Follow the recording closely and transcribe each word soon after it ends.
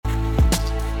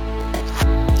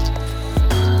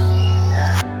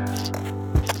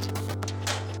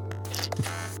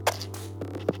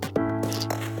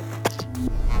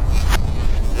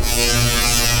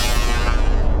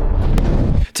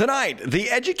Tonight,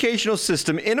 the educational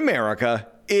system in America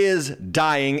is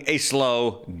dying a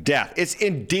slow death. It's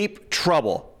in deep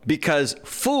trouble because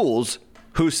fools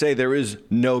who say there is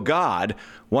no God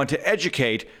want to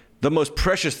educate the most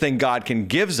precious thing God can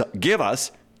give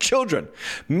us, children.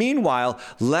 Meanwhile,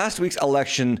 last week's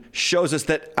election shows us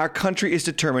that our country is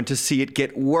determined to see it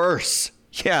get worse.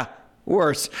 Yeah,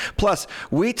 worse. Plus,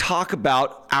 we talk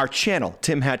about our channel,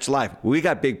 Tim Hatch Live. We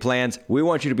got big plans. We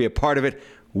want you to be a part of it.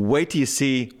 Wait till you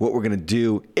see what we're going to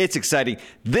do. It's exciting.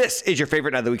 This is your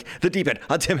favorite night of the week, The Deep End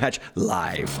on Tim Hatch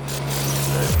Live.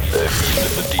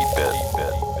 The Deep End.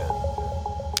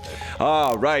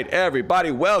 All right, everybody,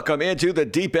 welcome into The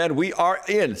Deep End. We are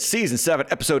in Season 7,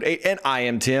 Episode 8, and I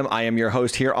am Tim. I am your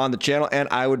host here on the channel, and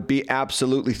I would be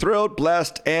absolutely thrilled,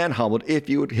 blessed, and humbled if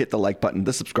you would hit the like button,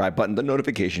 the subscribe button, the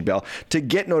notification bell to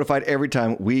get notified every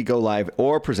time we go live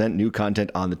or present new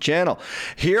content on the channel.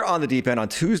 Here on The Deep End on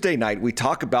Tuesday night, we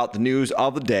talk about the news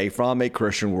of the day from a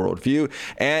Christian worldview,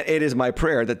 and it is my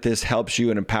prayer that this helps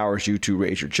you and empowers you to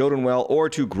raise your children well or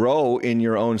to grow in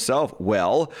your own self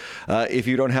well. If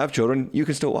you don't have children, you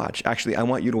can still watch. Actually, I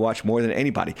want you to watch more than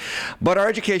anybody. But our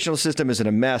educational system is in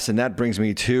a mess, and that brings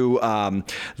me to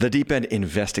The Deep End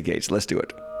Investigates. Let's do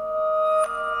it.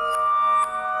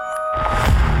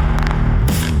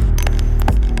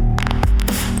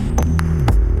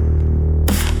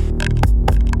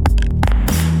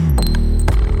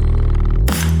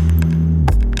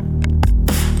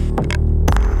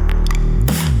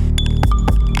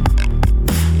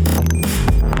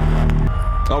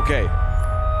 Okay.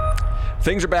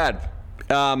 Things are bad.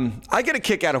 I get a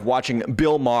kick out of watching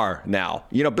Bill Maher now.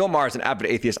 You know, Bill Maher is an avid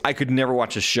atheist. I could never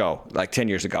watch his show like 10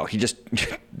 years ago. He just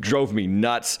drove me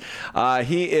nuts.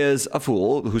 He is a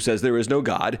fool who says there is no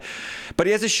God. But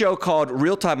he has a show called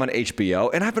Real Time on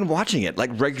HBO, and I've been watching it like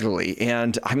regularly.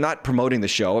 And I'm not promoting the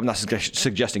show. I'm not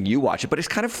suggesting you watch it, but it's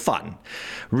kind of fun.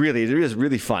 Really, it is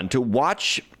really fun to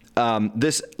watch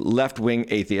this left-wing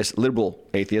atheist, liberal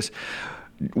atheist,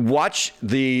 watch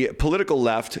the political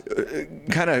left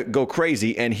kind of go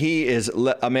crazy, and he is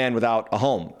a man without a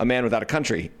home, a man without a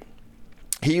country.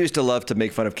 He used to love to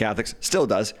make fun of Catholics, still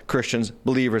does, Christians,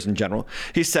 believers in general.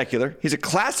 He's secular. He's a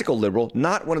classical liberal,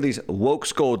 not one of these woke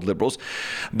scold liberals.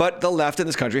 But the left in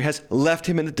this country has left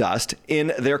him in the dust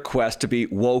in their quest to be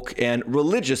woke and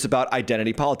religious about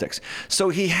identity politics. So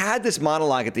he had this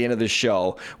monologue at the end of this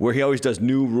show where he always does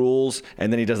new rules,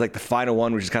 and then he does like the final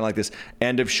one, which is kind of like this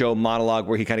end of show monologue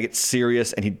where he kind of gets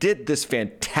serious. And he did this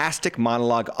fantastic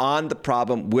monologue on the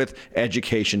problem with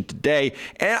education today.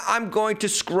 And I'm going to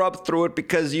scrub through it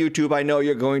because YouTube, I know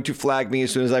you're going to flag me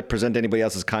as soon as I present anybody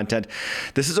else's content.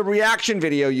 This is a reaction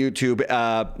video, YouTube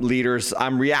leaders.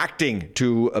 I'm reacting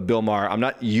to Bill Maher. I'm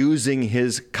not using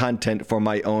his content for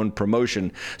my own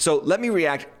promotion. So let me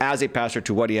react as a pastor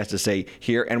to what he has to say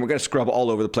here, and we're going to scrub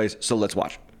all over the place, so let's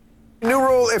watch. New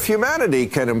rule: if humanity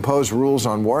can impose rules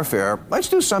on warfare, let's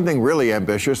do something really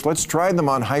ambitious. Let's try them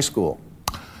on high school.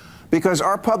 Because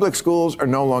our public schools are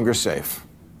no longer safe.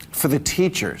 For the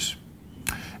teachers.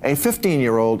 A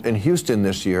 15-year-old in Houston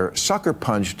this year sucker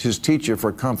punched his teacher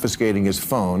for confiscating his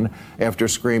phone after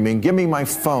screaming, "Give me my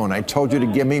phone. I told you to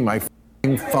give me my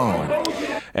phone."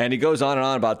 And he goes on and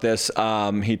on about this.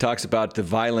 He talks about the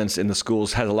violence in the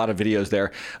schools, has a lot of videos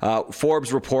there.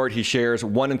 Forbes report he shares,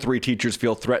 1 in 3 teachers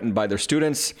feel threatened by their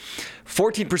students.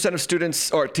 14% of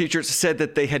students or teachers said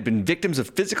that they had been victims of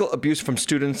physical abuse from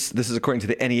students. This is according to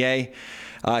the NEA.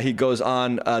 He goes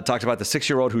on, talks about the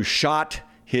 6-year-old who shot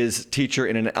his teacher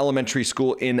in an elementary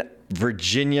school in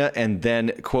Virginia, and then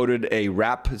quoted a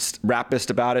rapist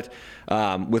about it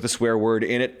with a swear word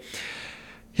in it.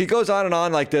 He goes on and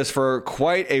on like this for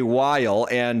quite a while,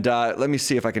 and let me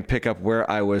see if I can pick up where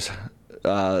I was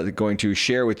going to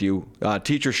share with you.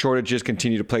 Teacher shortages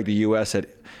continue to plague the U.S. at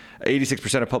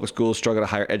 86% of public schools struggle to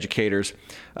hire educators.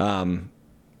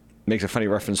 Makes a funny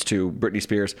reference to Britney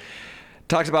Spears.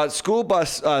 Talks about school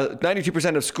bus,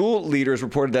 92% of school leaders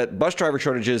reported that bus driver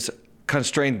shortages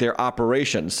constrained their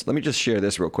operations. Let me just share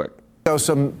this real quick. So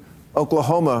some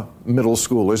Oklahoma middle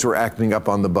schoolers were acting up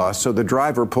on the bus, so the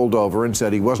driver pulled over and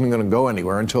said he wasn't going to go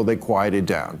anywhere until they quieted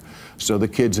down. So the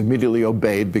kids immediately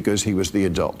obeyed because he was the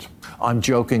adult. I'm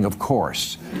joking, of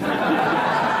course.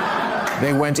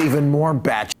 They went even more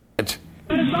batshit. Sit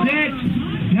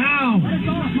down!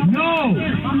 No!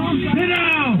 Sit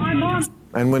down!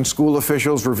 And when school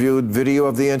officials reviewed video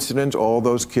of the incident, all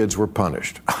those kids were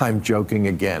punished. I'm joking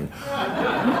again.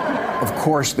 Of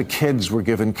course, the kids were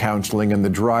given counseling, and the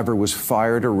driver was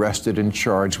fired, arrested, and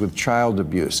charged with child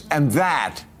abuse. And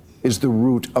that is the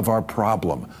root of our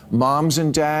problem. Moms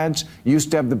and dads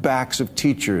used to have the backs of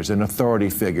teachers and authority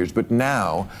figures, but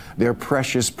now their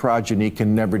precious progeny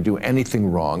can never do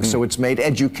anything wrong, so it's made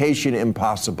education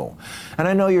impossible. And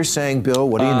I know you're saying, Bill,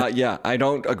 what do you know? Yeah, I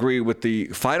don't agree with the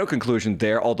final conclusion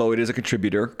there, although it is a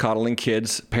contributor. Coddling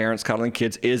kids, parents coddling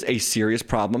kids is a serious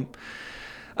problem.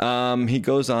 He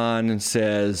goes on and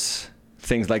says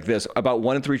things like this. About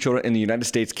 1 in 3 children in the United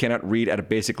States cannot read at a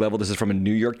basic level. This is from a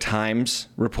New York Times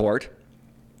report.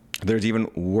 There's even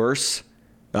worse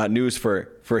news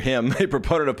for him, a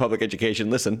proponent of public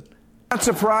education. Listen. Not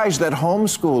surprised that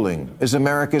homeschooling is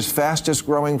America's fastest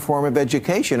growing form of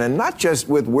education, and not just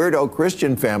with weirdo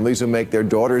Christian families who make their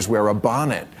daughters wear a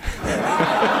bonnet.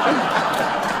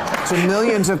 To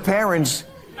millions of parents,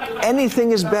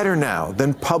 anything is better now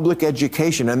than public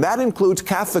education, and that includes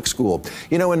Catholic school.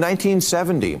 You know, in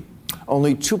 1970,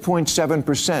 only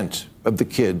 2.7% of the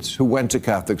kids who went to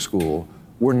Catholic school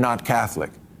were not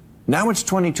Catholic. Now it's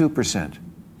 22%.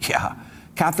 Yeah,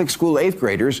 Catholic school 8th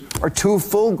graders are 2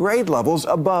 full grade levels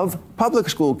above public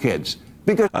school kids.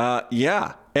 Because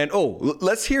yeah. And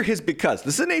let's hear his because.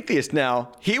 This is an atheist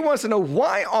now. He wants to know,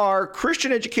 why are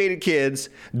Christian educated kids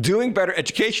doing better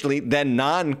educationally than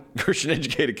non-Christian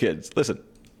educated kids? Listen.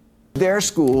 Their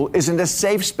school isn't a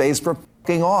safe space for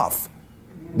f***ing off.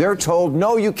 They're told,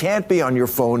 no, you can't be on your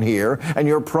phone here, and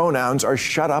your pronouns are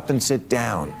shut up and sit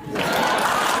down.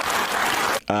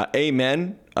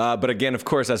 Amen. But again, of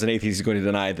course, as an atheist, he's going to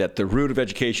deny that the root of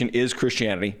education is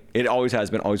Christianity. It always has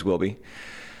been, always will be.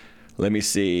 Let me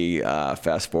see.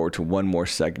 Fast forward to one more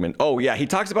segment. Oh, yeah. He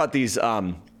talks about these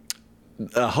a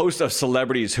host of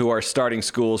celebrities who are starting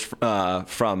schools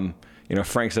from,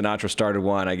 Frank Sinatra started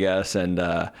one, I guess. And,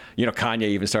 Kanye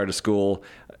even started a school.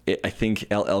 I think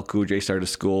LL Cool J started a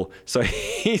school. So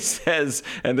he says,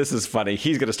 and this is funny,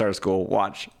 he's going to start a school.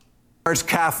 Watch. Mars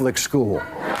Catholic School.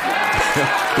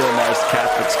 Bill Maher's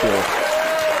Catholic School.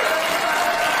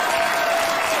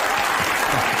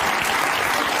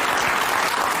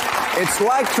 It's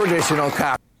like traditional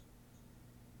Catholic.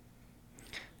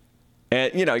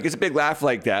 And, he gets a big laugh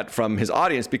like that from his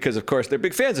audience because, of course, they're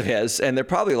big fans of his, and there are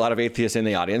probably a lot of atheists in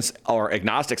the audience, or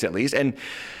agnostics at least. And,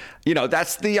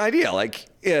 that's the idea. Like,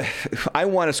 I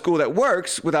want a school that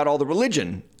works without all the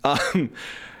religion. And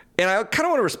I kind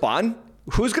of want to respond.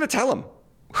 Who's going to tell him?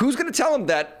 Who's going to tell him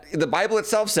that the Bible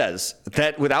itself says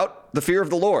that without the fear of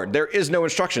the Lord, there is no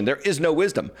instruction, there is no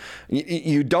wisdom.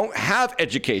 You don't have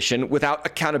education without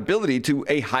accountability to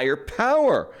a higher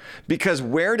power. Because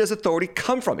where does authority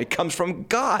come from? It comes from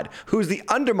God, who's the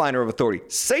underminer of authority,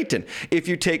 Satan. If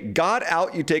you take God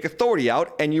out, you take authority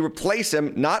out, and you replace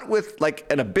him not with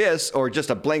like an abyss or just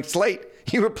a blank slate.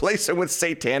 You replace it with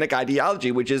satanic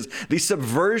ideology, which is the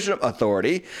subversion of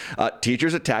authority,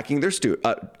 teachers attacking their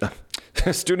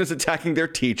students attacking their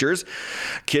teachers,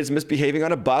 kids misbehaving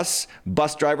on a bus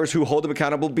drivers who hold them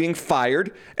accountable being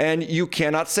fired, and you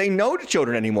cannot say no to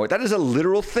children anymore. That is a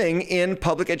literal thing in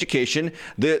public education.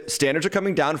 The standards are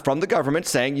coming down from the government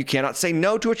saying you cannot say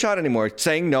no to a child anymore.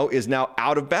 Saying no is now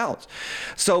out of bounds.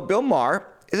 So Bill Maher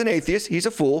is an atheist. He's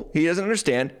a fool. He doesn't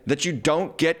understand that you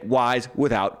don't get wise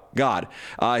without God.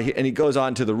 And he goes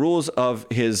on to the rules of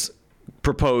his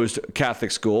proposed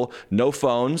Catholic school. No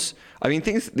phones. I mean,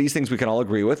 these things we can all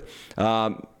agree with.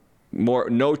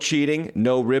 No cheating,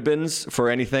 no ribbons for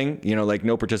anything, like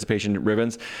no participation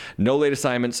ribbons, no late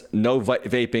assignments, no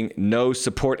vaping, no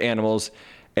support animals,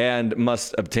 and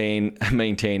must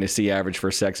maintain a C average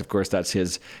for sex. Of course, that's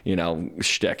his,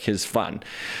 shtick, his fun.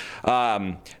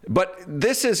 But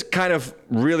this is kind of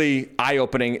really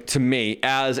eye-opening to me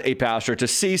as a pastor to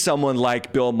see someone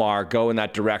like Bill Maher go in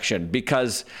that direction,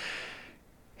 because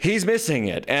he's missing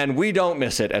it, and we don't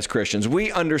miss it as Christians.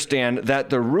 We understand that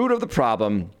the root of the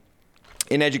problem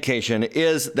in education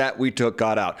is that we took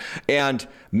God out. And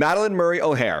Madalyn Murray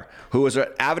O'Hair, who was an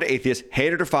avid atheist,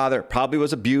 hated her father, probably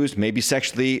was abused, maybe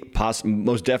sexually,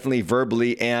 most definitely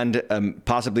verbally, and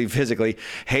possibly physically,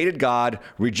 hated God,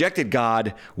 rejected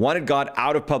God, wanted God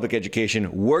out of public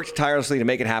education, worked tirelessly to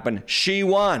make it happen. She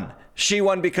won. She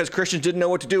won because Christians didn't know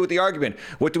what to do with the argument.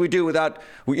 What do we do without,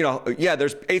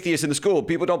 there's atheists in the school.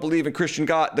 People don't believe in the Christian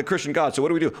God. So what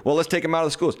do we do? Well, let's take them out of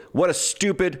the schools. What a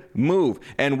stupid move.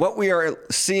 And what we are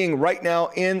seeing right now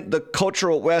in the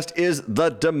cultural West is the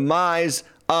demise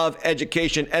of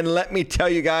education. And let me tell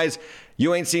you guys,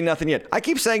 you ain't seen nothing yet. I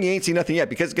keep saying you ain't seen nothing yet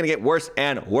because it's going to get worse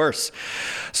and worse.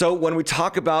 So when we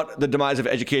talk about the demise of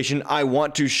education, I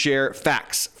want to share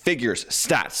facts, figures,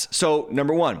 stats. So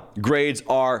number one, grades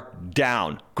are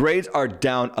down. Grades are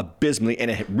down abysmally, and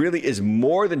it really is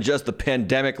more than just the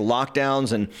pandemic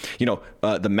lockdowns and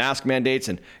the mask mandates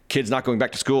and kids not going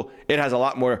back to school. It has a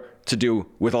lot more to do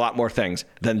with a lot more things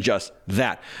than just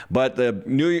that. But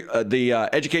the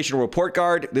Educational Report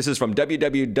Card, this is from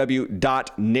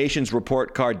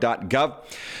www.nationsreportcard.gov,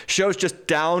 shows just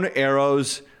down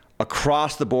arrows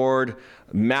across the board: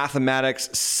 mathematics,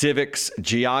 civics,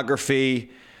 geography,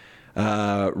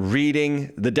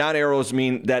 reading. The down arrows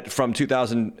mean that from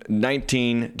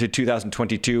 2019 to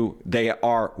 2022, they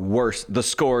are worse. The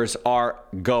scores are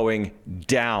going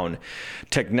down.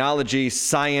 Technology,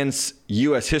 science,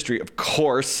 U.S. history, of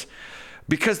course,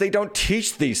 because they don't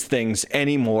teach these things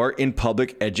anymore in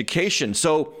public education.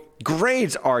 So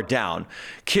grades are down.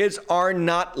 Kids are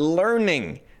not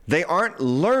learning. They aren't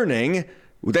learning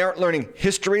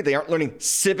history. They aren't learning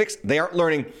civics. They aren't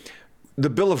learning the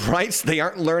Bill of Rights. They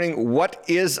aren't learning what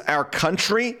is our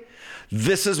country.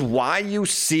 This is why you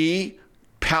see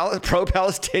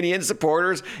pro-Palestinian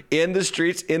supporters in the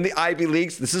streets, in the Ivy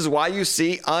Leagues. This is why you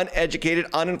see uneducated,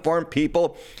 uninformed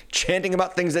people chanting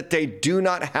about things that they do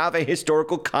not have a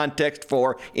historical context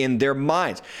for in their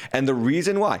minds. And the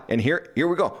reason why, and here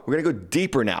we go. We're going to go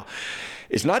deeper now.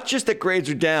 It's not just that grades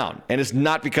are down, and it's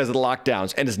not because of the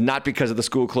lockdowns, and it's not because of the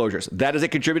school closures. That is a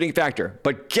contributing factor.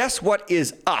 But guess what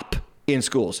is up in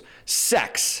schools?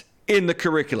 Sex in the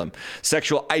curriculum,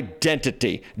 sexual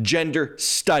identity, gender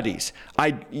studies,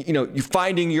 you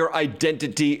finding your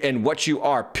identity and what you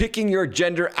are, picking your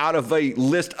gender out of a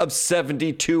list of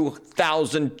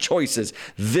 72,000 choices.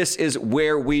 This is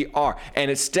where we are.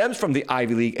 And it stems from the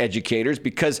Ivy League educators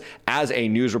because, as a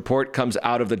news report comes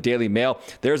out of the Daily Mail,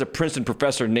 there's a Princeton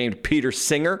professor named Peter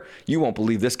Singer. You won't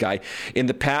believe this guy. In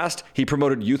the past, he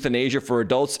promoted euthanasia for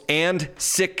adults and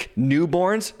sick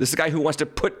newborns. This is a guy who wants to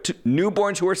put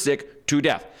newborns who are sick to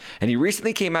death. And he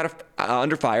recently came out of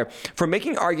under fire for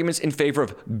making arguments in favor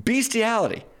of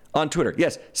bestiality on Twitter.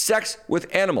 Yes, sex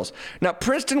with animals. Now,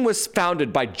 Princeton was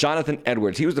founded by Jonathan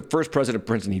Edwards. He was the first president of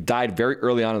Princeton. He died very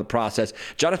early on in the process.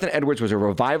 Jonathan Edwards was a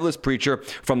revivalist preacher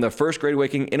from the first Great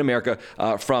Awakening in America,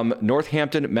 from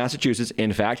Northampton, Massachusetts,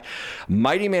 in fact.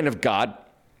 Mighty man of God,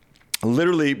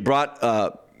 literally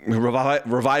brought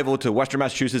revival to Western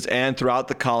Massachusetts and throughout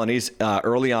the colonies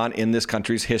early on in this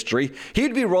country's history.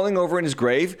 He'd be rolling over in his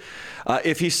grave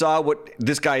if he saw what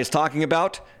this guy is talking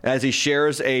about as he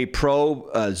shares a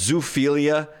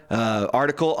pro-zoophilia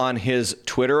article on his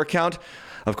Twitter account.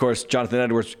 Of course, Jonathan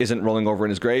Edwards isn't rolling over in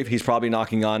his grave. He's probably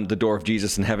knocking on the door of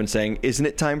Jesus in heaven saying, "Isn't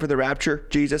it time for the rapture,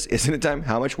 Jesus? Isn't it time?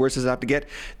 How much worse does it have to get?"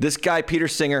 This guy, Peter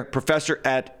Singer, professor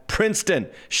at Princeton,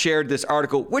 shared this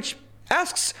article, which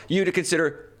asks you to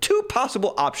consider two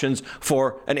possible options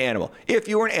for an animal. If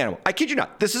you were an animal, I kid you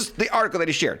not, this is the article that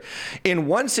he shared. In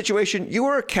one situation, you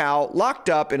were a cow locked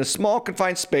up in a small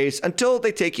confined space until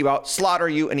they take you out, slaughter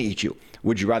you, and eat you.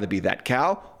 Would you rather be that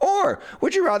cow, or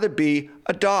would you rather be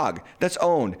a dog that's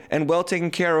owned and well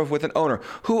taken care of with an owner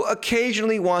who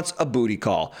occasionally wants a booty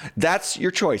call? That's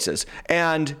your choices.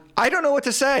 And I don't know what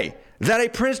to say. That a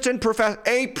Princeton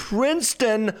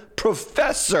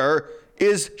professor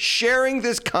is sharing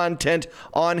this content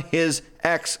on his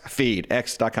X feed,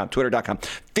 x.com, twitter.com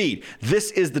feed. This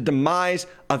is the demise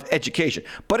of education.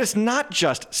 But it's not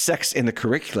just sex in the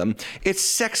curriculum. It's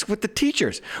sex with the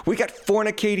teachers. We got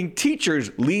fornicating teachers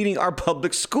leading our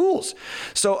public schools.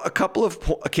 So a couple of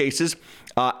cases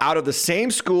out of the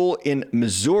same school in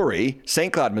Missouri,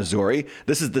 St. Cloud, Missouri.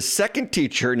 This is the second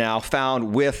teacher now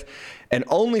found with an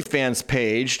OnlyFans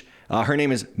page. Her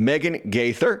name is Megan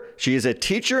Gaither. She is a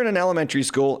teacher in an elementary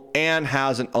school and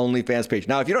has an OnlyFans page.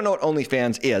 Now, if you don't know what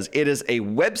OnlyFans is, it is a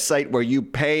website where you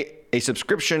pay a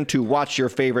subscription to watch your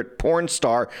favorite porn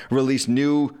star release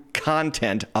new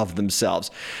content of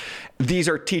themselves. These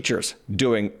are teachers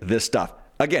doing this stuff.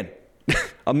 Again,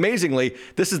 amazingly,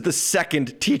 this is the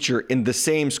second teacher in the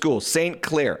same school, St.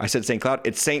 Clair. I said St. Cloud.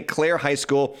 It's St. Clair High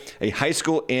School, a high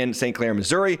school in St. Clair,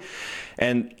 Missouri.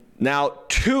 And now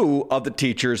two of the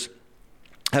teachers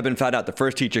have been found out. The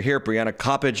first teacher here, Brianna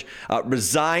Coppage,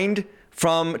 resigned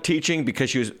from teaching because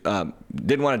she was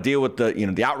didn't want to deal with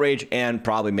the outrage and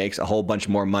probably makes a whole bunch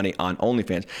more money on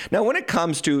OnlyFans. Now, when it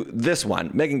comes to this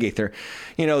one, Megan Gaither,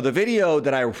 the video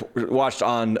that I watched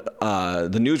on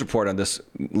the news report on this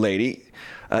lady,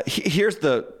 here's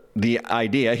the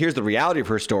idea. Here's the reality of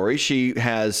her story. She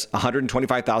has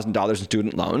 $125,000 in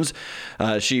student loans.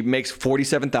 She makes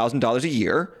 $47,000 a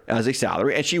year as a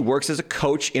salary, and she works as a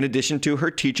coach in addition to her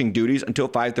teaching duties until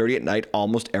 5:30 at night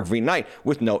almost every night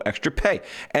with no extra pay.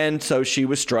 And so she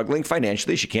was struggling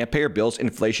financially. She can't pay her bills.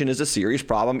 Inflation is a serious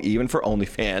problem even for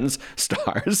OnlyFans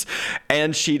stars.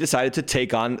 And she decided to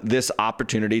take on this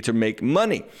opportunity to make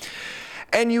money.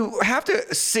 And you have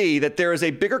to see that there is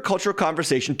a bigger cultural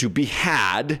conversation to be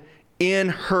had in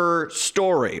her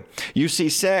story. You see,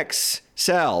 sex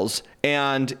sells,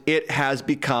 and it has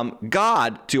become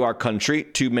God to our country,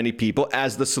 to many people,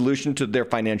 as the solution to their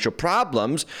financial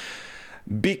problems,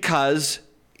 because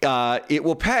it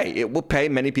will pay. It will pay.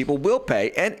 Many people will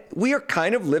pay. And we are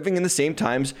kind of living in the same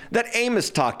times that Amos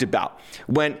talked about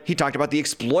when he talked about the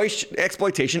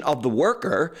exploitation of the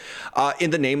worker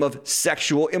in the name of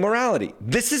sexual immorality.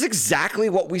 This is exactly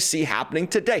what we see happening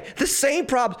today. The same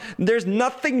problem. There's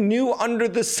nothing new under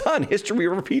the sun. History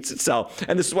repeats itself.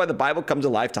 And this is why the Bible comes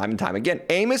alive time and time again.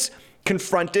 Amos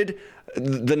confronted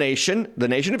the nation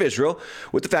of Israel,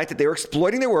 with the fact that they were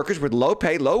exploiting their workers with low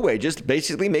pay, low wages,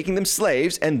 basically making them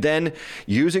slaves, and then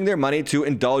using their money to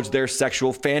indulge their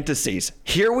sexual fantasies.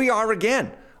 Here we are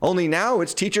again. Only now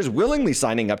it's teachers willingly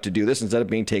signing up to do this instead of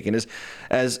being taken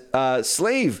as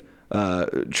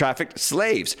trafficked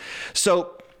slaves.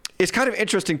 So it's kind of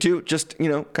interesting too, just,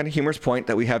 kind of humorous point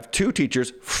that we have two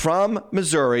teachers from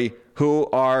Missouri who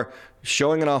are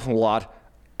showing an awful lot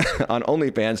on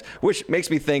OnlyFans, which makes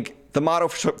me think the motto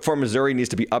for Missouri needs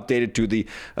to be updated to the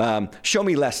show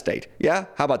me less state. Yeah,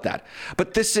 how about that?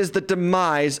 But this is the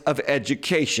demise of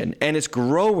education, and it's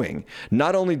growing.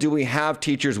 Not only do we have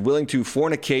teachers willing to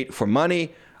fornicate for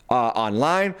money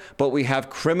online, but we have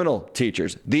criminal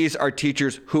teachers. These are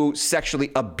teachers who sexually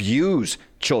abuse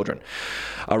children.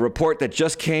 A report that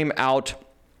just came out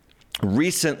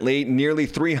recently, nearly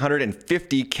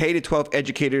 350 K-12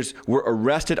 educators were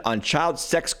arrested on child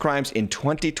sex crimes in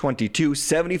 2022.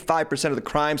 75% of the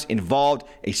crimes involved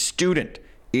a student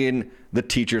in the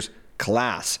teacher's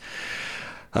class.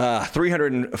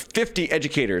 350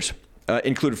 educators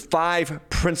include 5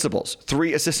 principals,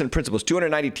 3 assistant principals,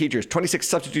 290 teachers, 26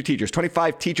 substitute teachers,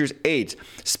 25 teachers' aides,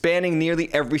 spanning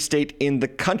nearly every state in the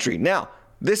country. Now,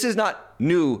 this is not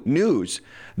new news.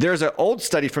 There's an old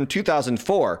study from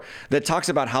 2004 that talks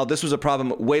about how this was a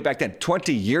problem way back then,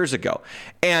 20 years ago.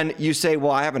 And you say,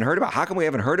 well, I haven't heard about it. How come we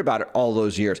haven't heard about it all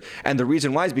those years? And the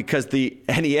reason why is because the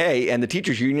NEA and the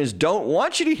teachers unions don't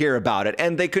want you to hear about it,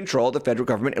 and they control the federal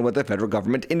government and what the federal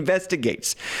government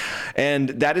investigates. And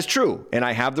that is true. And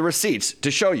I have the receipts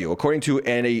to show you. According to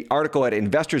an article at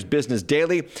Investors Business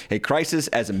Daily, a crisis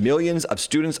as millions of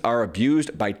students are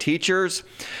abused by teachers.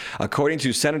 According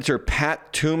to Senator Pat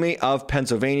Toomey of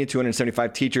Pennsylvania,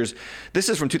 275 teachers, this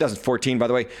is from 2014, by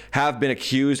the way, have been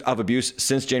accused of abuse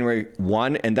since January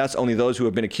 1, and that's only those who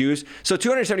have been accused. So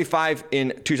 275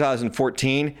 in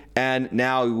 2014, and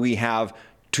now we have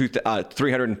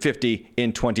 350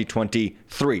 in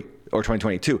 2023 or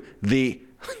 2022.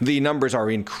 The numbers are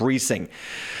increasing.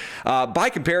 By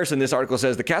comparison, this article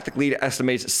says the Catholic League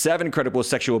estimates 7 credible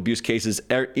sexual abuse cases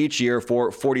each year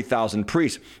for 40,000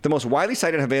 priests. The most widely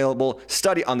cited available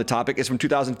study on the topic is from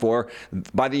 2004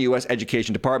 by the U.S.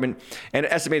 Education Department, and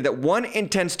it estimated that 1 in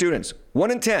 10 students, 1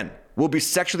 in 10, will be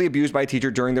sexually abused by a teacher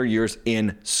during their years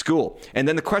in school. And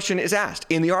then the question is asked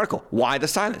in the article, why the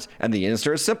silence? And the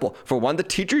answer is simple. For one, the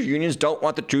teachers' unions don't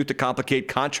want the truth to complicate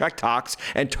contract talks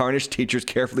and tarnish teachers'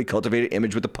 carefully cultivated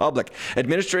image with the public.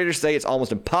 Administrators say it's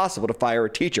almost impossible to fire a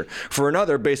teacher. For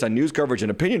another, based on news coverage and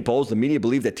opinion polls, the media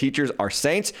believe that teachers are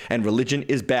saints and religion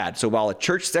is bad. So while a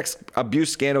church sex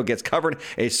abuse scandal gets covered,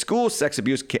 a school sex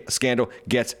abuse scandal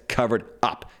gets covered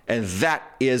up. And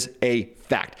that is a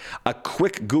fact. A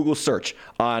quick Google search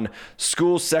on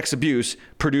school sex abuse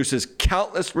produces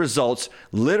countless results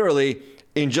literally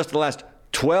in just the last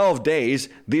 12 days.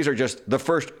 These are just the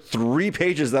first 3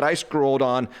 pages that I scrolled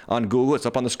on Google. It's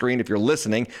up on the screen if you're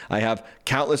listening. I have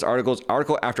countless articles,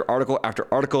 article after article after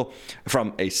article, from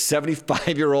a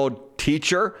 75-year-old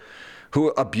teacher who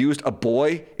abused a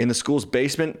boy in the school's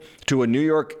basement to a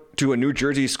New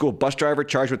Jersey school bus driver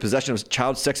charged with possession of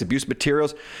child sex abuse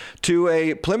materials, to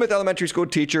a Plymouth elementary school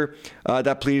teacher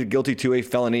that pleaded guilty to a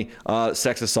felony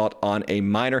sex assault on a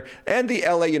minor, and the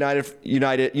LA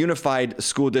Unified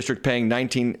School District paying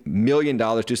 $19 million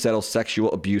to settle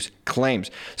sexual abuse claims.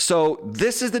 So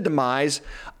this is the demise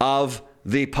of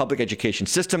the public education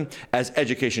system as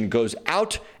education goes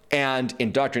out and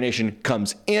indoctrination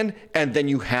comes in, and then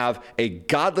you have a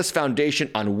godless foundation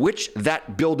on which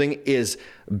that building is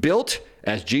built.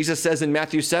 As Jesus says in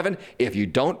Matthew 7, if you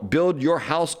don't build your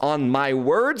house on my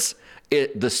words,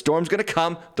 the storm's going to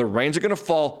come, the rains are going to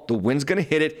fall, the wind's going to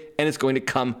hit it, and it's going to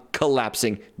come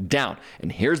collapsing down. And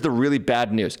here's the really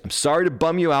bad news. I'm sorry to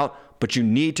bum you out, but you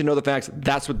need to know the facts.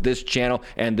 That's what this channel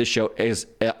and this show is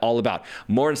all about.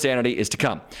 More insanity is to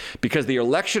come, because the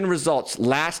election results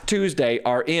last Tuesday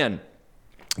are in.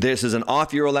 This is an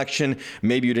off-year election.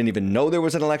 Maybe you didn't even know there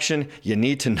was an election. You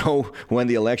need to know when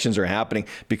the elections are happening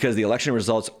because the election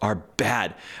results are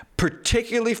bad,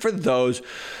 particularly for those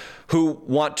who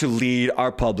want to lead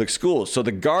our public schools. So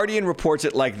The Guardian reports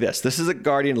it like this. This is a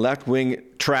Guardian left-wing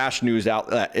trash news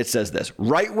outlet. It says this: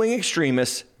 right-wing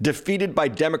extremists defeated by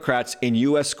Democrats in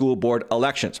U.S. school board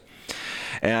elections.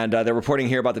 And they're reporting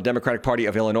here about the Democratic Party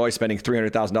of Illinois spending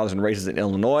 $300,000 in races in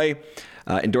Illinois,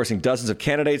 endorsing dozens of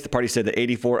candidates. The party said that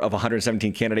 84 of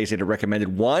 117 candidates had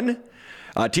recommended one.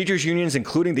 Teachers unions,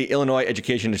 including the Illinois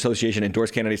Education Association,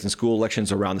 endorsed candidates in school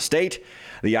elections around the state.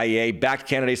 The IEA backed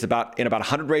candidates in about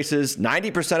 100 races.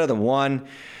 90% of them won.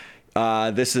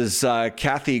 This is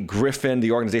Kathy Griffin,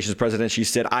 the organization's president. She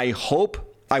said,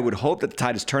 I would hope that the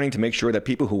tide is turning to make sure that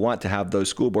people who want to have those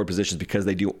school board positions because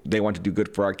they want to do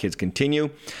good for our kids continue.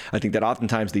 I think that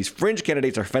oftentimes these fringe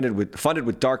candidates are funded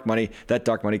with dark money. That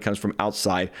dark money comes from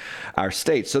outside our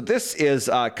state. So this is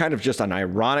kind of just an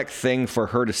ironic thing for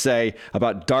her to say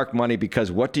about dark money,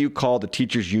 because what do you call the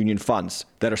teachers union funds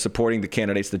that are supporting the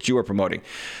candidates that you are promoting?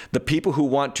 The people who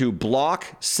want to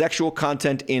block sexual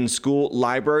content in school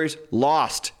libraries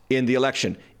lost in the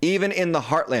election. Even in the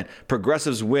heartland,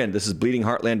 progressives win. This is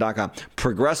bleedingheartland.com.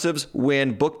 Progressives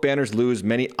win, book banners lose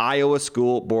many Iowa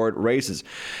school board races.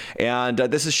 And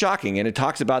this is shocking. And it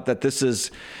talks about that this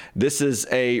is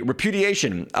a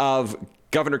repudiation of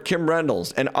Governor Kim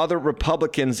Reynolds and other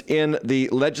Republicans in the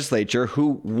legislature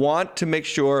who want to make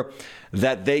sure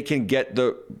that they can get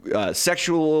the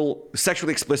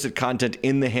sexually explicit content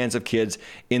in the hands of kids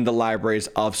in the libraries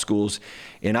of schools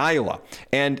in Iowa.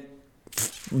 And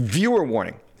viewer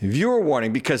warning,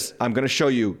 because I'm going to show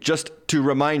you just to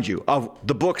remind you of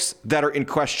the books that are in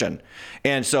question.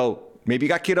 And so maybe you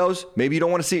got kiddos, maybe you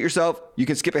don't want to see it yourself. You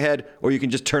can skip ahead, or you can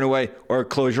just turn away or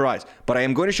close your eyes. But I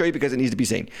am going to show you because it needs to be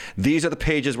seen. These are the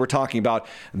pages we're talking about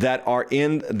that are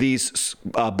in these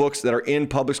books that are in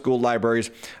public school libraries.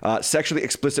 Sexually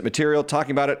explicit material,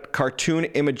 talking about it, cartoon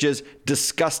images,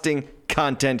 disgusting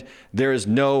content. There is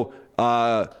no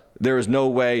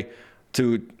way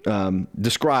to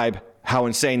describe how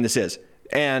insane this is.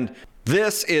 And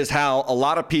this is how a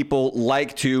lot of people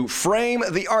like to frame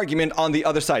the argument on the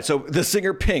other side. So the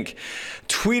singer Pink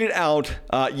tweeted out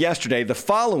yesterday, the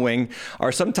following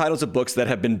are some titles of books that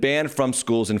have been banned from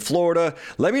schools in Florida.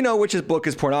 Let me know which book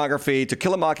is pornography. To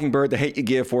Kill a Mockingbird, The Hate You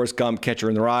Give, Forrest Gump, Catcher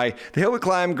in the Rye, The Hill We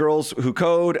Climb, Girls Who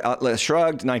Code, Atlas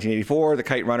Shrugged, 1984, The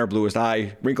Kite Runner, Bluest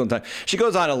Eye, Wrinkle in Time. She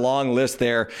goes on a long list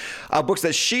there of books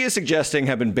that she is suggesting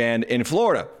have been banned in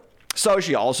Florida. So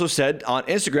she also said on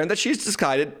Instagram that she's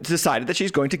decided that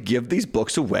she's going to give these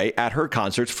books away at her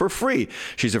concerts for free.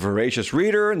 She's a voracious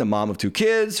reader and the mom of 2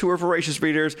 kids who are voracious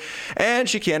readers, and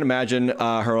she can't imagine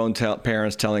her own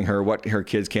parents telling her what her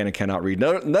kids can and cannot read,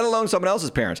 let alone someone else's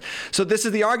parents. So this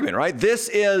is the argument, right? This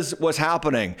is what's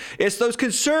happening. It's those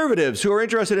conservatives who are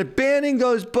interested in banning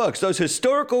those books, those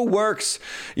historical works,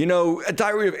 A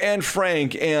Diary of Anne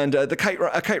Frank and The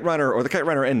Kite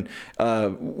Runner, and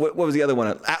what was the other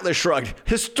one? Atlas Shrugged.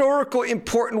 Historical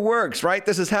important works, right?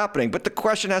 This is happening. But the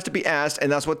question has to be asked,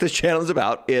 and that's what this channel is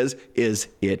about, is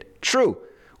it true?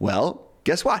 Well,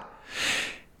 guess what?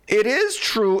 It is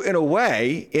true in a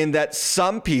way in that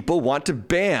some people want to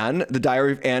ban The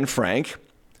Diary of Anne Frank,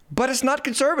 but it's not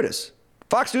conservatives.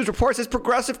 Fox News reports it's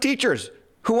progressive teachers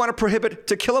who want to prohibit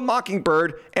To Kill a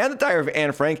Mockingbird and The Diary of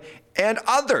Anne Frank and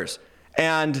others.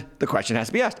 And the question has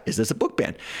to be asked, is this a book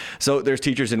ban? So there's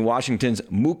teachers in Washington's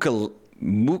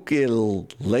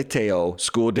Mukilteo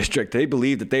school district. They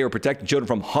believe that they are protecting children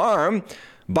from harm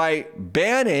by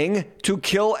banning To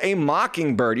Kill a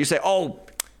Mockingbird. You say, oh,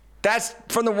 that's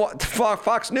from the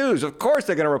Fox News. Of course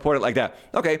they're going to report it like that.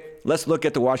 Okay, let's look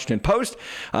at the Washington Post.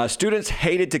 Students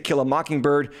hated To Kill a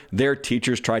Mockingbird. Their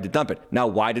teachers tried to dump it. Now,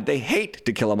 why did they hate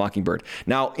To Kill a Mockingbird?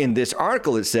 Now, in this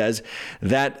article, it says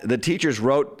that the teachers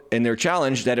wrote in their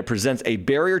challenge that it presents a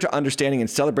barrier to understanding and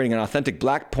celebrating an authentic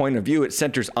Black point of view. It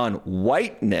centers on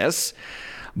whiteness.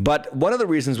 But one of the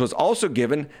reasons was also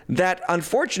given that,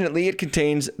 unfortunately, it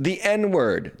contains the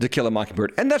N-word, To Kill a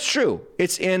Mockingbird. And that's true.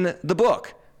 It's in the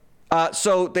book.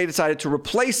 So they decided to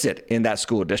replace it in that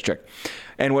school district.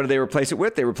 And what did they replace it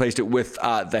with? They replaced it with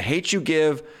The Hate You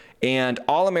Give and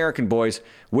All American Boys,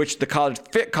 which the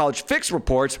College Fix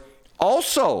reports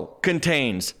also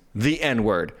contains the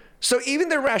N-word. So even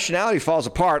their rationality falls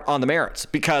apart on the merits,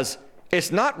 because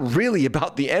it's not really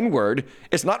about the N-word.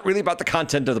 It's not really about the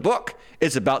content of the book.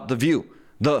 It's about the view.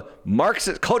 The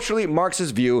culturally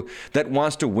Marxist view that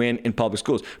wants to win in public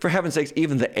schools. For heaven's sakes,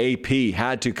 even the AP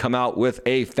had to come out with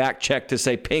a fact check to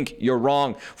say, Pink, you're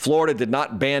wrong. Florida did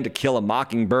not ban To Kill a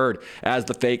Mockingbird, as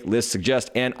the fake list suggests.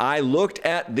 And I looked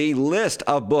at the list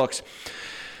of books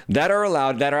that are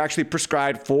allowed, that are actually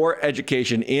prescribed for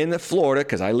education in Florida,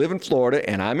 because I live in Florida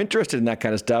and I'm interested in that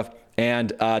kind of stuff. And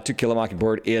To Kill a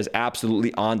Mockingbird is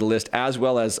absolutely on the list, as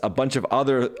well as a bunch of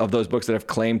other of those books that have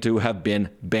claimed to have been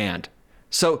banned.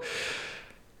 So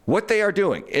what they are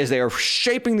doing is they are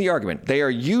shaping the argument. They are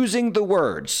using the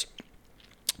words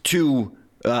to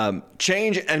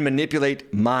change and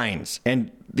manipulate minds.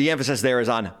 And the emphasis there is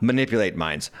on manipulate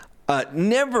minds.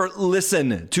 Never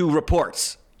listen to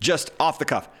reports just off the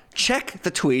cuff. Check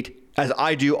the tweet, as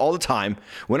I do all the time.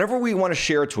 Whenever we want to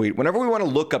share a tweet, whenever we want to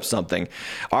look up something,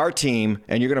 our team,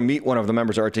 and you're going to meet one of the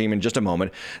members of our team in just a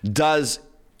moment, does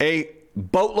a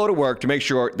boatload of work to make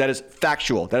sure that is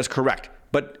factual, that is correct.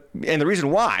 And the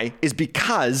reason why is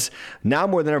because now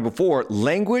more than ever before,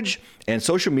 language and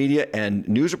social media and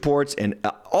news reports and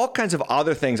all kinds of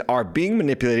other things are being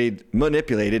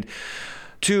manipulated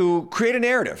to create a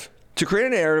narrative. To create a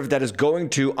narrative that is going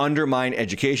to undermine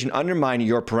education, undermine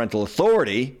your parental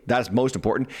authority, that's most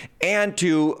important, and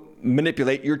to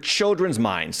manipulate your children's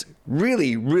minds.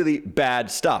 Really, really bad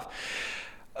stuff.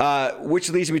 Which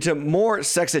leads me to more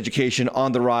sex education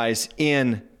on the rise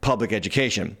in public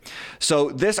education. So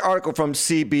this article from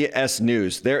CBS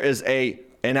News, there is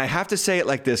and I have to say it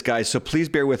like this, guys, so please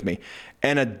bear with me,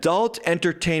 an adult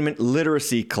entertainment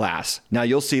literacy class. Now,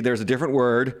 you'll see there's a different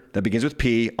word that begins with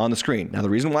P on the screen. Now, the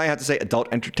reason why I have to say adult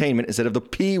entertainment instead of the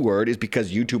P word is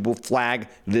because YouTube will flag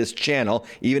this channel,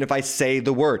 even if I say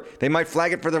the word. They might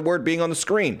flag it for the word being on the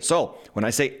screen. So when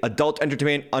I say adult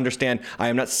entertainment, understand I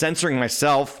am not censoring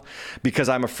myself because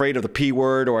I'm afraid of the P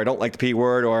word, or I don't like the P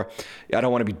word, or I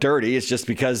don't want to be dirty. It's just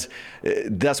because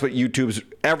that's what YouTube's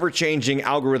ever-changing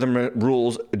algorithm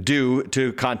rules do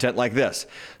to content like this.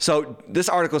 So this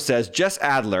article says Jess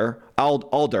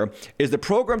Alder is the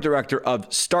program director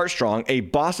of Start Strong, a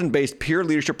Boston-based peer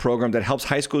leadership program that helps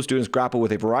high school students grapple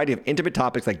with a variety of intimate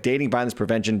topics like dating, violence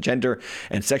prevention, gender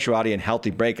and sexuality, and healthy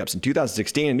breakups. In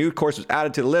 2016, a new course was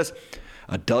added to the list,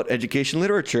 Adult Education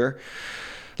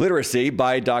Literacy,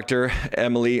 by Dr.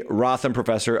 Emily Rotham,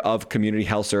 professor of community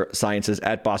health sciences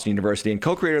at Boston University and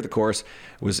co-creator of the course.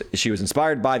 She was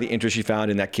inspired by the interest she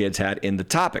found in that kids had in the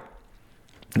topic.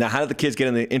 Now, how did the kids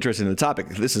get interested in the topic?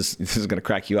 This is going to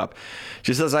crack you up.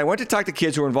 She says, I went to talk to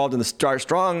kids who were involved in the Start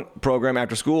Strong program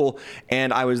after school,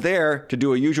 and I was there to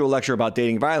do a usual lecture about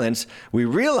dating violence. We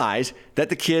realized that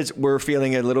the kids were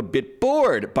feeling a little bit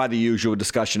bored by the usual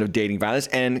discussion of dating violence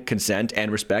and consent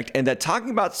and respect, and that talking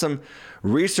about some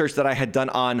research that I had done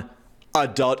on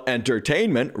adult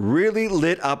entertainment really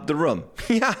lit up the room.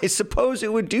 Yeah, I suppose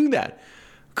it would do that.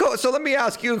 Cool. So let me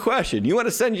ask you a question. You want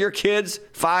to send your kids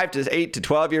 5 to 8 to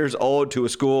 12 years old to a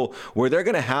school where they're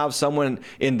going to have someone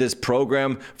in this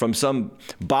program from some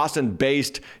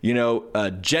Boston-based,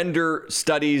 gender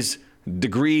studies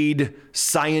degreed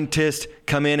scientist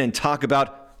come in and talk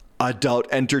about adult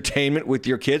entertainment with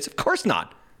your kids? Of course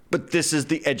not. But this is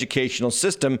the educational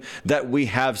system that we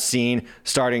have seen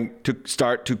start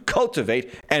to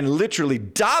cultivate and literally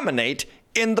dominate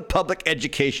in the public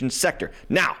education sector.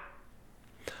 Now,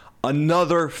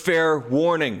 another fair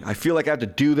warning. I feel like I have to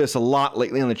do this a lot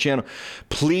lately on the channel.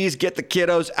 Please get the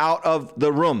kiddos out of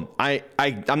the room. I'm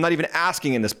not even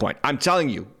asking in this point. I'm telling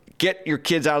you, get your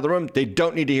kids out of the room. They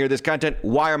don't need to hear this content.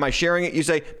 Why am I sharing it? You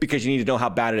say, because you need to know how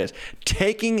bad it is.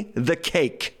 Taking the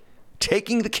cake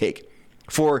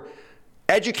for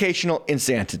educational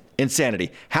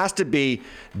insanity has to be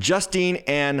Justine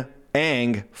Ann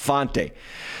Ang Fonte.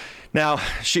 Now,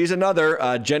 she's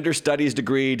another gender studies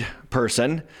degreed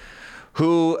person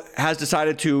who has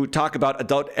decided to talk about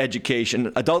adult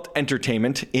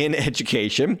entertainment in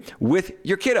education with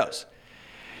your kiddos.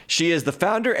 She is the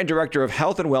founder and director of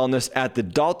health and wellness at the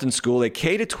Dalton School, a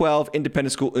K-12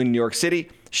 independent school in New York City.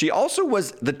 She also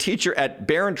was the teacher at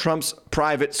Barron Trump's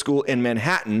private school in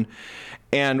Manhattan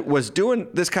and was doing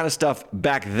this kind of stuff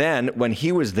back then when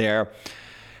he was there.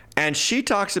 And she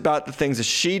talks about the things that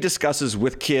she discusses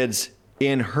with kids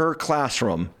in her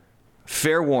classroom.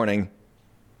 Fair warning,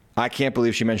 I can't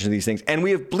believe she mentioned these things. And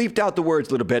we have bleeped out the words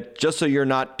a little bit, just so you're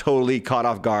not totally caught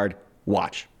off guard.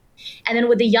 Watch. And then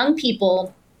with the young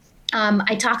people,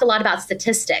 I talk a lot about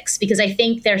statistics because I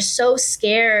think they're so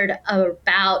scared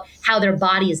about how their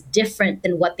body is different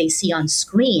than what they see on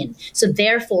screen. So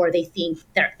therefore, they think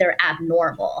they're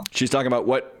abnormal. She's talking about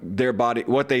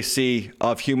what they see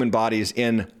of human bodies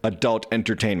in adult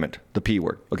entertainment, the P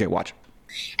word. Okay, watch.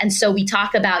 And so we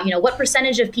talk about, what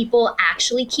percentage of people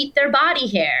actually keep their body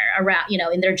hair around,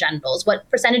 in their genitals? What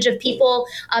percentage of people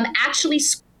actually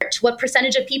squirt? What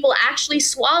percentage of people actually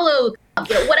swallow?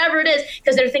 Whatever it is,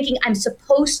 because they're thinking I'm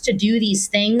supposed to do these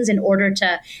things in order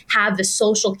to have the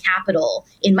social capital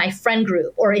in my friend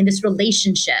group or in this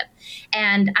relationship.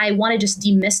 And I want to just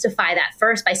demystify that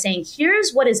first by saying,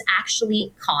 here's what is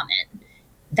actually common.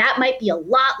 That might be a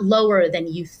lot lower than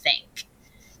you think.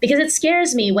 Because it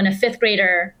scares me when a fifth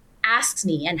grader asks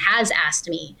me and has asked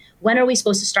me, when are we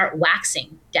supposed to start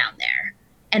waxing down there?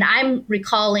 And I'm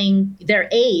recalling their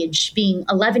age being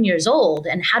 11 years old.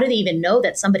 And how do they even know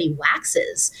that somebody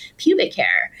waxes pubic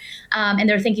hair? And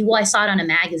they're thinking, well, I saw it on a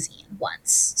magazine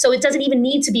once. So it doesn't even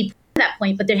need to be that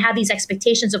point, but they have these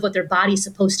expectations of what their body's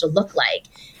supposed to look like.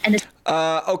 And this-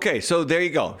 okay, so there you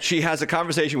go. She has a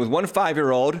conversation with one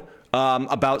 5-year-old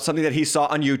about something that he saw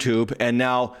on YouTube, and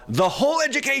now the whole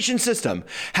education system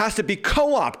has to be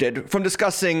co-opted from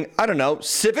discussing, I don't know,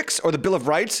 civics or the Bill of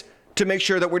Rights to make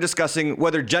sure that we're discussing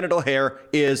whether genital hair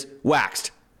is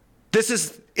waxed. This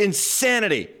is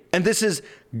insanity, and this is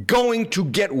going to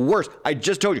get worse. I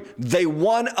just told you, they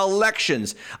won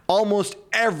elections almost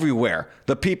everywhere,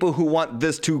 the people who want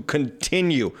this to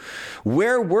continue.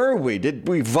 Where were we? Did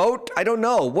we vote? I don't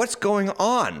know. What's going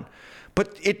on?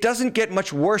 But it doesn't get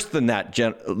much worse than that,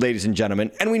 ladies and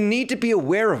gentlemen, and we need to be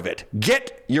aware of it.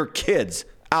 Get your kids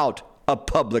out of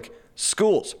public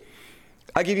schools.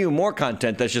 I'll give you more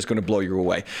content that's just going to blow you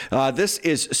away. This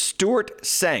is Stuart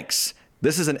Sanks.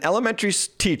 This is an elementary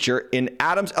teacher in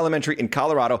Adams Elementary in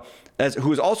Colorado,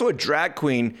 who is also a drag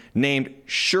queen named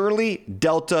Shirley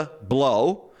Delta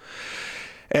Blow.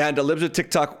 And lives with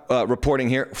TikTok reporting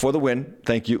here for the win.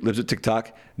 Thank you, lives with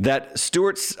TikTok. That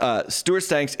Stuart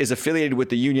Sanks is affiliated with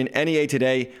the union NEA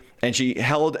Today, and he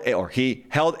held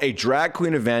a drag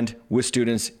queen event with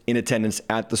students in attendance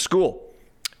at the school.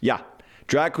 Yeah,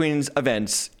 drag queens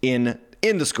events in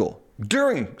the school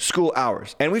during school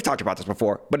hours. And we've talked about this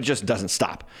before, but it just doesn't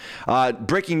stop.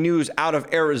 Breaking news out of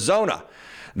Arizona.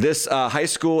 This high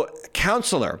school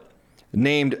counselor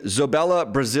named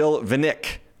Zobella Brazil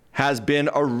Vinick has been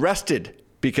arrested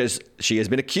because she has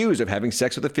been accused of having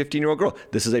sex with a 15-year-old girl.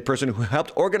 This is a person who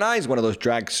helped organize one of those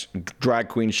drag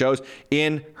queen shows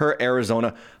in her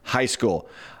Arizona high school.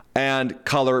 And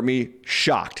color me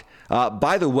shocked.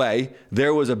 By the way,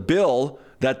 there was a bill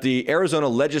that the Arizona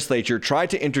legislature tried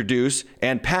to introduce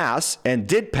and pass, and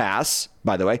did pass,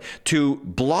 by the way, to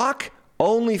block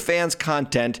OnlyFans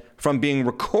content from being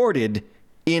recorded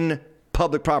in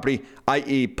public property,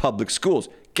 i.e. public schools.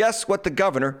 Guess what the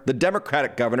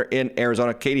Democratic governor in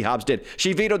Arizona, Katie Hobbs, did?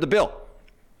 She vetoed the bill.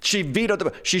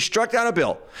 She struck down a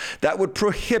bill that would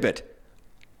prohibit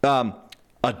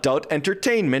adult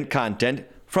entertainment content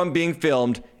from being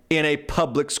filmed in a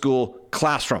public school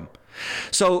classroom.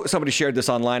 So somebody shared this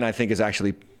online, I think is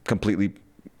actually completely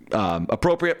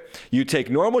appropriate. You take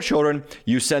normal children,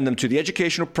 you send them to the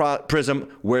educational prism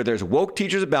where there's woke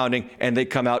teachers abounding, and they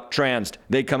come out transed,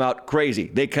 they come out crazy,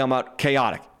 they come out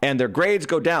chaotic, and their grades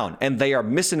go down, and they are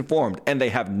misinformed, and they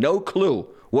have no clue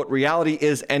what reality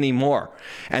is anymore.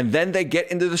 And then they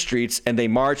get into the streets and they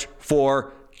march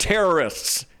for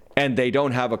terrorists, and they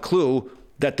don't have a clue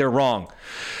that they're wrong.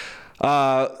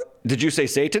 Did you say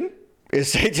Satan?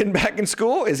 Is Satan back in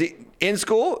school? Is he in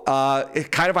school? It's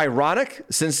kind of ironic,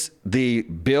 since the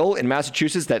bill in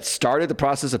Massachusetts that started the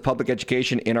process of public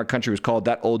education in our country was called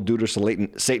That Old Dude or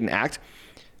Satan Act.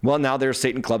 Well, now there are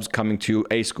Satan clubs coming to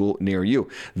a school near you.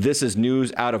 This is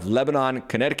news out of Lebanon,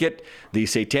 Connecticut. The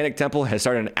Satanic Temple has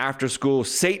started an after-school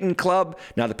Satan club.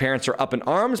 Now the parents are up in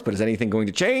arms, but is anything going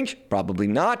to change? Probably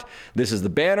not. This is the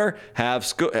banner.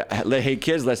 Hey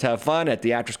kids, let's have fun at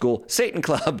the after-school Satan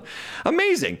club.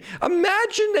 Amazing.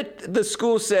 Imagine that the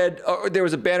school said, or there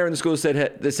was a banner in the school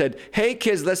that said, hey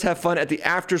kids, let's have fun at the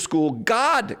after-school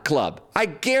God club. I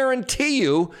guarantee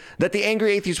you that the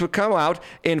angry atheists would come out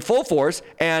in full force,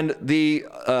 and the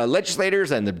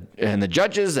legislators and the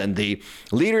judges and the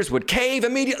leaders would cave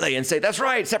immediately and say, that's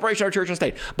right, separation of church and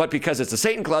state. But because it's a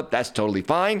Satan club, that's totally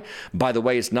fine. By the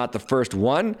way, it's not the first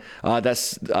one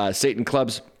that's Satan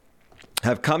clubs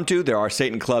have come to. There are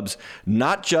Satan clubs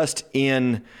not just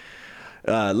in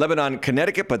Lebanon,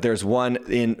 Connecticut, but there's one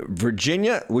in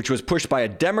Virginia, which was pushed by a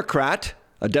Democratic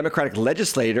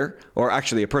legislator, or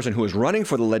actually a person who was running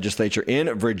for the legislature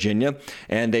in Virginia.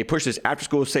 And they pushed this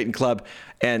after-school Satan club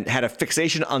and had a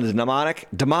fixation on the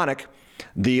demonic.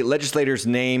 The legislator's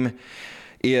name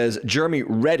is Jeremy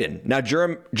Redden. Now,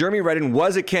 Jeremy Redden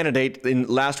was a candidate in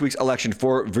last week's election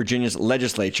for Virginia's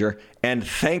legislature. And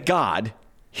thank God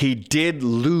he did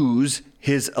lose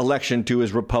his election to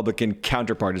his Republican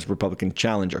counterpart, his Republican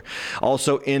challenger.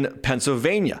 Also in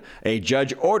Pennsylvania, a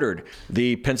judge ordered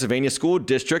the Pennsylvania school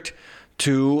district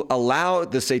to allow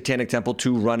the Satanic Temple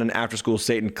to run an after-school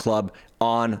Satan club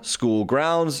on school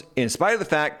grounds, in spite of the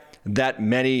fact that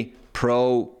many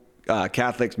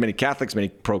pro-Catholics, many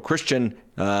pro-Christian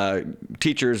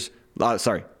teachers,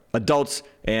 adults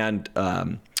and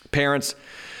parents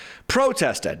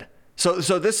protested.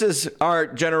 So this is our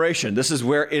generation. This is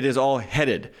where it is all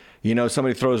headed. You know,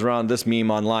 somebody throws around this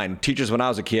meme online. Teachers, when I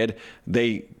was a kid,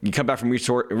 you come back from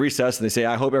recess and they say,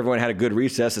 I hope everyone had a good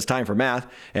recess. It's time for math.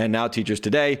 And now teachers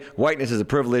today, whiteness is a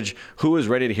privilege. Who is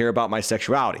ready to hear about my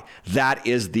sexuality? That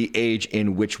is the age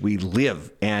in which we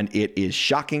live. And it is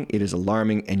shocking. It is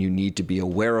alarming. And you need to be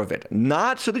aware of it.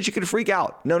 Not so that you can freak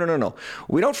out. No.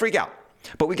 We don't freak out,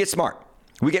 but we get smart.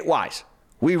 We get wise.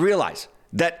 We realize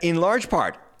that in large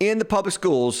part in the public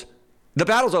schools, the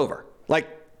battle's over.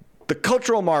 Like, the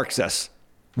cultural Marxists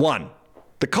won.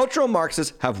 The cultural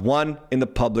Marxists have won in the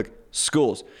public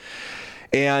schools.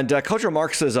 And cultural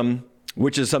Marxism,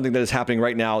 which is something that is happening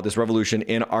right now, this revolution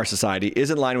in our society, is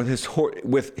in line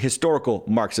with historical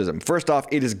Marxism. First off,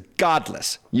 it is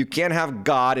godless. You can't have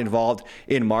God involved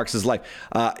in Marx's life.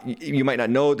 You might not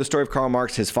know the story of Karl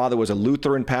Marx. His father was a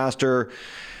Lutheran pastor.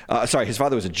 His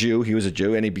father was a Jew. He was a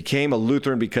Jew, and he became a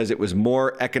Lutheran because it was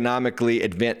more economically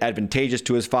advantageous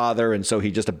to his father, and so he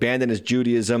just abandoned his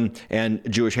Judaism and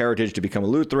Jewish heritage to become a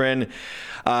Lutheran.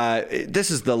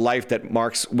 This is the life that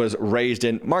Marx was raised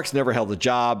in. Marx never held a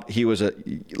job. He was a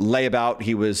layabout.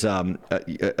 He was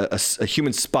a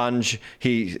human sponge.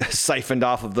 He siphoned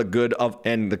off of the good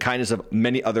and the kindness of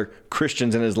many other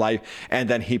Christians in his life, and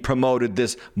then he promoted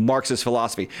this Marxist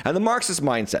philosophy. And the Marxist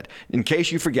mindset, in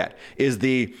case you forget, is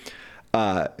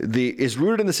is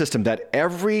rooted in the system that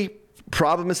every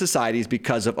problem in society is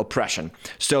because of oppression.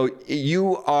 So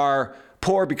you are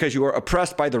poor because you are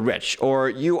oppressed by the rich, or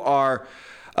you are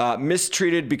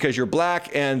mistreated because you're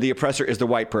black and the oppressor is the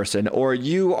white person, or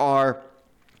you are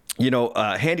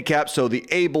handicapped, so the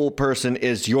able person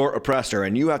is your oppressor,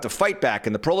 and you have to fight back,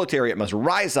 and the proletariat must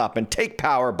rise up and take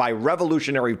power by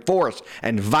revolutionary force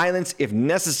and violence if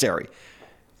necessary.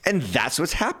 And that's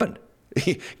what's happened.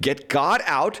 Get God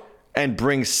out and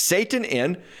bring Satan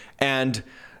in and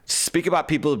speak about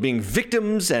people being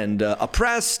victims and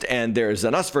oppressed, and there's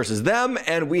an us versus them,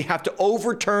 and we have to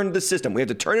overturn the system. We have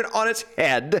to turn it on its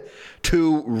head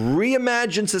to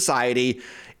reimagine society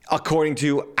according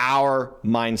to our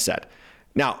mindset.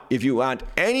 Now, if you want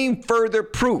any further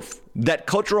proof that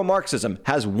cultural Marxism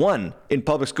has won in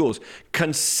public schools,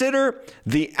 consider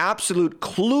the absolute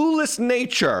clueless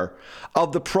nature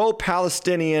of the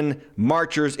pro-Palestinian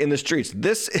marchers in the streets.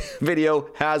 This video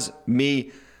has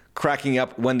me cracking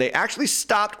up when they actually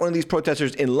stopped one of these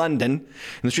protesters in London, in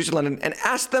the streets of London, and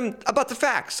asked them about the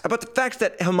facts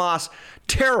that Hamas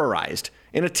terrorized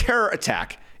in a terror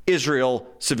attack Israel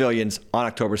civilians on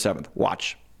October 7th.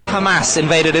 Watch. Hamas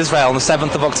invaded Israel on the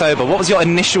 7th of October. What was your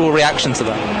initial reaction to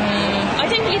that? I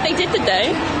don't believe they did, did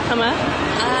they, Hamas?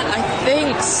 I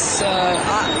think so.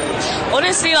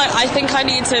 Honestly, I think I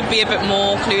need to be a bit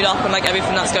more clued up on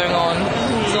everything that's going on.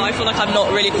 So I feel like I'm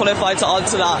not really qualified to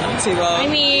answer that too well. I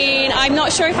mean, I'm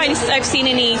not sure if I've seen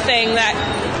anything that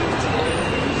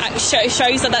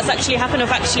shows that that's actually happened or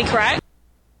factually correct.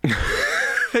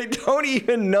 They don't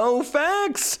even know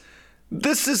facts.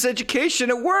 This is education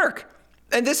at work.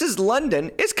 And this is London.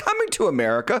 It's coming to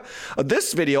America.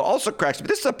 This video also cracks me.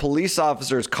 This is a police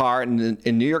officer's car in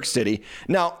New York City.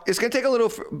 Now, it's going to take a little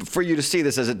for you to see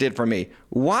this as it did for me.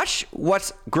 Watch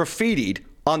what's graffitied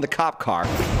on the cop car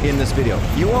in this video.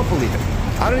 You won't believe it.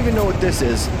 I don't even know what this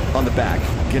is on the back.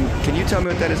 Can you tell me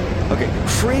what that is? Okay,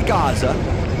 Free Gaza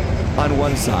on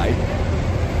one side,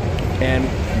 and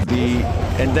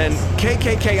then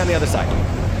KKK on the other side.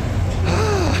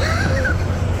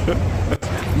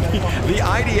 The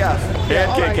IDF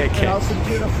and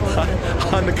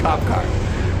KKK on the cop car.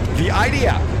 The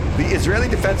IDF, the Israeli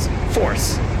Defense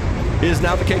Force, is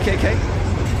now the KKK.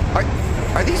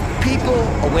 Are these people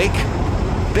awake?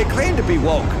 They claim to be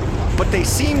woke, but they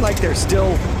seem like they're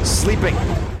still sleeping.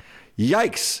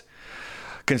 Yikes.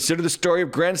 Consider the story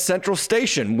of Grand Central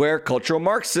Station, where cultural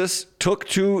Marxists took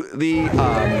to the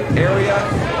area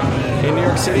in New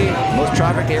York City, most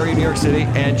trafficked area in New York City,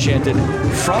 and chanted,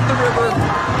 "From the river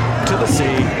to the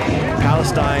sea,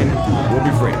 Palestine will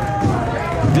be free."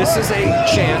 This is a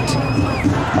chant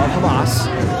of Hamas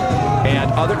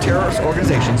and other terrorist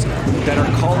organizations that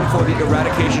are calling for the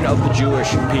eradication of the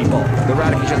Jewish people. The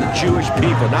eradication of the Jewish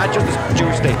people, not just the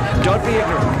Jewish state. Don't be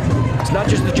ignorant. It's not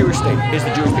just the Jewish state, it's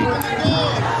the Jewish people.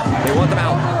 They want them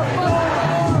out.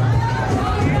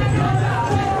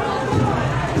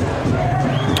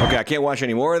 Okay, I can't watch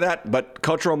any more of that, but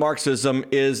cultural Marxism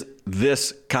is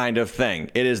this kind of thing.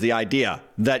 It is the idea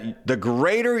that the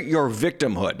greater your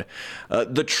victimhood,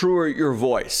 the truer your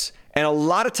voice. And a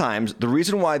lot of times, the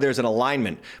reason why there's an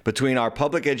alignment between our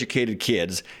public educated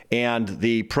kids and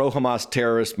the pro-Hamas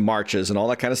terrorist marches and all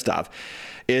that kind of stuff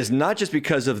is not just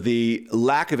because of the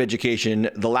lack of education,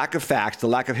 the lack of facts, the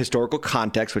lack of historical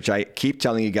context, which I keep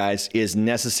telling you guys is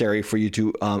necessary for you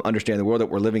to understand the world that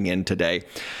we're living in today,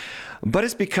 but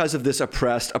it's because of this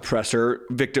oppressor,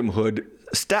 victimhood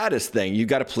status thing. You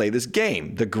got to play this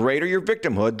game. The greater your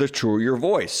victimhood, the truer your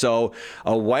voice. So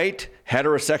a white,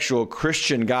 heterosexual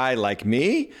Christian guy like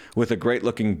me with a great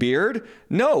looking beard,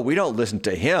 no, we don't listen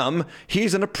to him.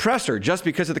 He's an oppressor just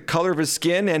because of the color of his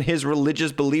skin and his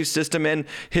religious belief system and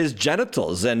his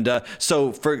genitals. And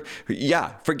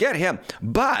forget him.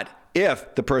 But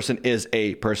if the person is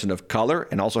a person of color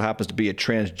and also happens to be a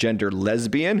transgender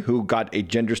lesbian who got a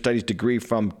gender studies degree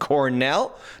from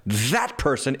Cornell, that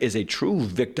person is a true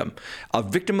victim, a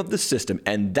victim of the system.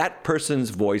 And that person's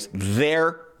voice,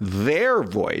 their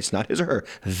voice, not his or her,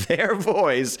 their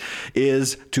voice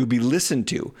is to be listened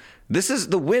to. This is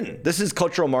the win. This is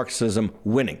cultural Marxism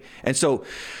winning. And so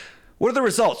what are the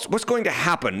results? What's going to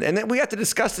happen? And then we have to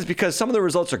discuss this because some of the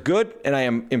results are good and I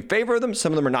am in favor of them.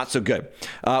 Some of them are not so good.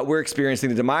 We're experiencing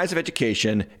the demise of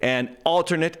education and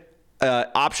alternate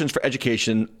options for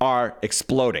education are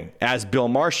exploding. As Bill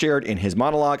Maher shared in his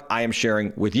monologue, I am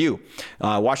sharing with you.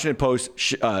 Washington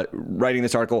Post writing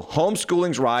this article,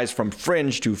 Homeschooling's Rise from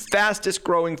Fringe to Fastest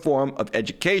Growing Form of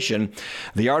Education.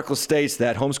 The article states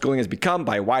that homeschooling has become,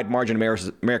 by a wide margin,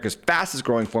 America's fastest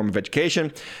growing form of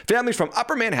education. Families from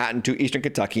Upper Manhattan to Eastern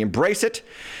Kentucky embrace it.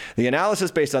 The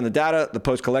analysis based on the data the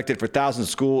Post collected for thousands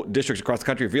of school districts across the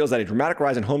country reveals that a dramatic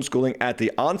rise in homeschooling at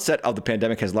the onset of the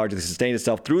pandemic has largely sustained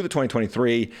itself through the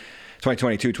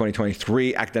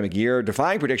 2022-2023 academic year,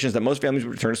 defying predictions that most families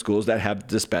would return to schools that have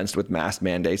dispensed with mask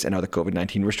mandates and other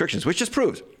COVID-19 restrictions, which just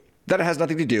proves that it has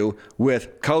nothing to do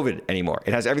with COVID anymore.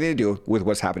 It has everything to do with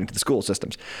what's happening to the school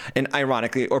systems. And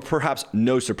ironically, or perhaps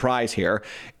no surprise here,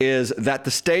 is that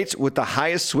the states with the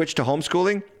highest switch to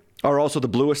homeschooling are also the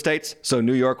bluest states. So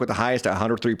New York with the highest at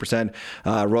 103%,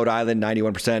 Rhode Island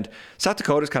 91%, South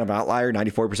Dakota is kind of an outlier,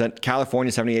 94%,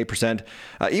 California 78%,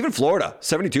 even Florida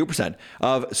 72%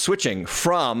 of switching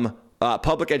from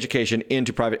public education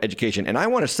into private education. And I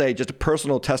want to say just a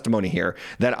personal testimony here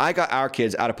that I got our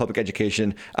kids out of public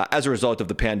education as a result of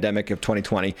the pandemic of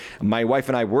 2020. My wife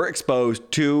and I were exposed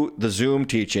to the Zoom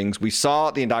teachings. We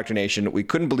saw the indoctrination. We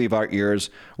couldn't believe our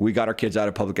ears. We got our kids out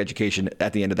of public education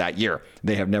at the end of that year.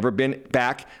 They have never been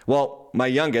back. Well, my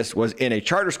youngest was in a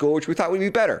charter school, which we thought would be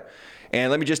better.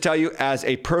 And let me just tell you, as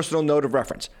a personal note of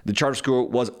reference, the charter school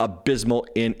was abysmal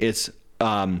in its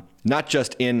not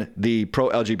just in the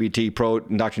pro-LGBT,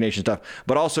 pro-indoctrination stuff,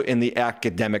 but also in the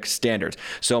academic standards.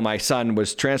 So my son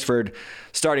was transferred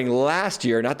starting last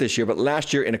year, not this year, but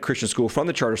last year in a Christian school from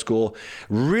the charter school,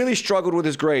 really struggled with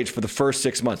his grades for the first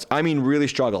 6 months. I mean, really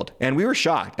struggled. And we were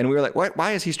shocked. And we were like,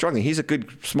 why is he struggling? He's a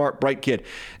good, smart, bright kid.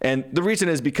 And the reason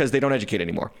is because they don't educate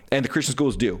anymore. And the Christian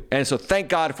schools do. And so thank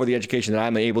God for the education that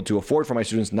I'm able to afford for my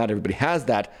students. Not everybody has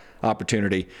that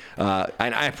opportunity.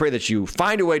 And I pray that you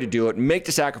find a way to do it, make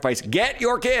the sacrifice, get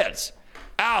your kids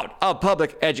out of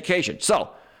public education. So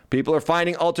people are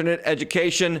finding alternate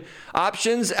education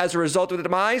options as a result of the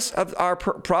demise of our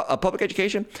public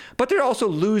education, but they're also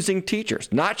losing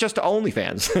teachers, not just to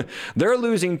OnlyFans. They're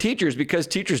losing teachers because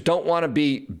teachers don't want to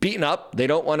be beaten up, they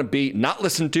don't want to be not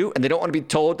listened to, and they don't want to be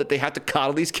told that they have to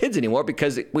coddle these kids anymore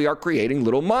because we are creating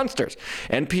little monsters.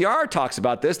 NPR talks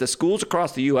about this, that schools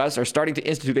across the U.S. are starting to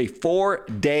institute a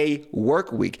 4-day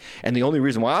work week, and the only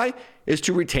reason why is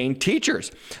to retain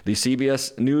teachers. The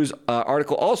CBS News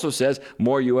article also says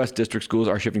more U.S. district schools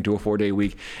are shifting to a 4-day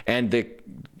week, and the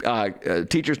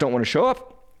teachers don't want to show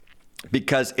up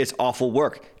because it's awful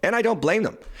work, and I don't blame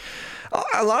them.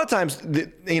 A lot of times,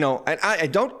 and I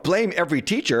don't blame every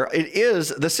teacher. It is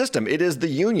the system. It is the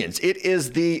unions. It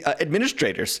is the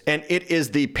administrators. And it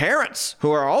is the parents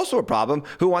who are also a problem,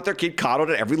 who want their kid coddled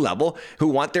at every level, who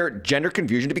want their gender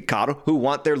confusion to be coddled, who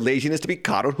want their laziness to be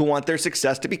coddled, who want their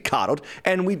success to be coddled.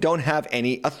 And we don't have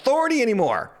any authority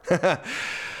anymore.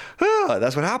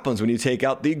 That's what happens when you take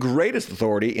out the greatest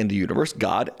authority in the universe,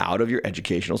 God, out of your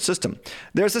educational system.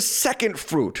 There's a second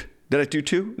fruit. Did I do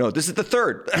two? No, this is the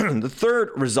third, the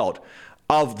third result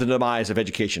of the demise of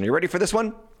education. Are you ready for this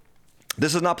one?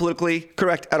 This is not politically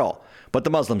correct at all, but the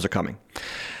Muslims are coming.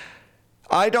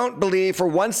 I don't believe for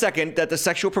 1 second that the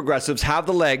sexual progressives have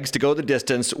the legs to go the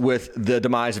distance with the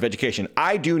demise of education.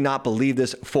 I do not believe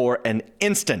this for an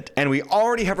instant. And we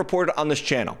already have reported on this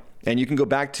channel, and you can go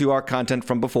back to our content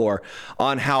from before,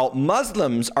 on how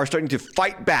Muslims are starting to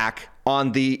fight back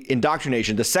on the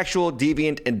indoctrination, the sexual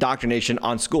deviant indoctrination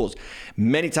on schools.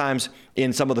 Many times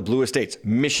in some of the bluest states,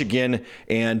 Michigan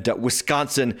and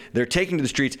Wisconsin, they're taking to the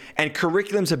streets, and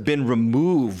curriculums have been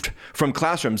removed from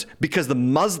classrooms because the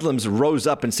Muslims rose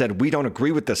up and said, we don't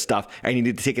agree with this stuff and you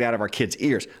need to take it out of our kids'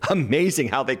 ears. Amazing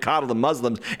how they coddle the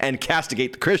Muslims and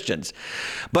castigate the Christians.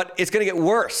 But it's going to get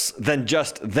worse than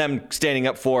just them standing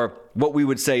up for what we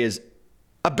would say is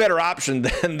a better option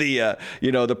than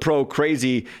the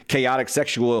pro-crazy, chaotic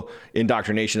sexual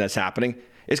indoctrination that's happening.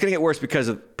 It's going to get worse because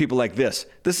of people like this.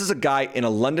 This is a guy in a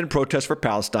London protest for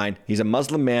Palestine. He's a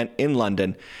Muslim man in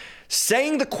London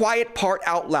saying the quiet part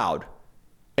out loud.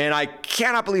 And I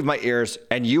cannot believe my ears,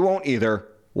 and you won't either.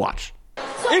 Watch.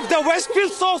 If the West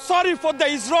feels so sorry for the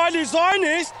Israeli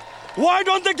Zionists, why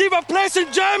don't they give a place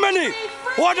in Germany?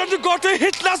 Why don't you go to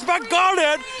Hitler's back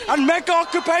garden and make an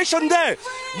occupation there?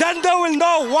 Then they will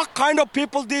know what kind of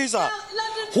people these are.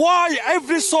 Why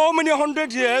every so many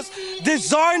hundred years the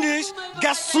Zionists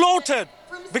get slaughtered?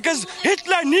 Because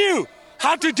Hitler knew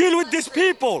how to deal with these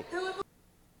people.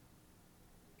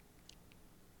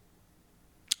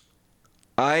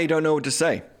 I don't know what to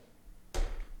say.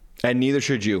 And neither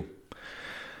should you.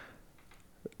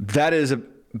 That is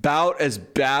about as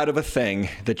bad of a thing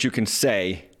that you can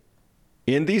say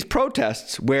in these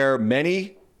protests where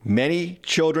many, many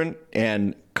children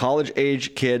and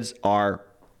college-age kids are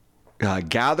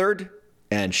gathered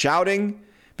and shouting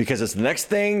because it's the next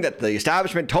thing that the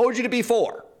establishment told you to be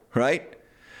for, right?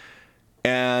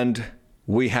 And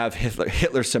we have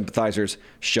Hitler sympathizers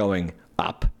showing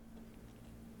up.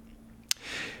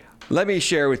 Let me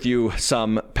share with you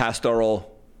some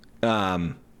pastoral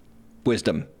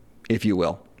wisdom, if you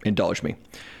will. Indulge me.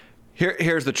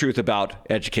 Here's the truth about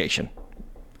education.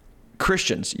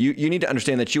 Christians, you need to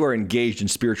understand that you are engaged in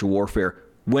spiritual warfare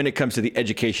when it comes to the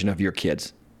education of your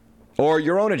kids, or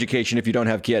your own education if you don't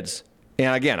have kids.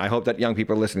 And again, I hope that young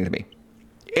people are listening to me.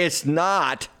 It's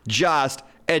not just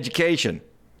education.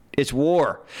 It's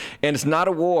war. And it's not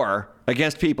a war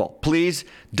against people. Please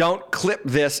don't clip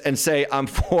this and say I'm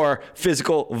for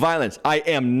physical violence. I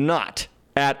am not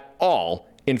at all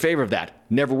in favor of that.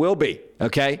 Never will be,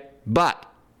 okay? But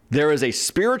there is a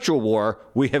spiritual war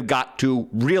we have got to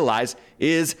realize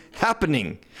is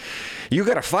happening. You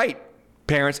got to fight,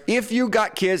 parents. If you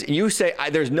got kids and you say,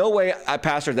 there's no way,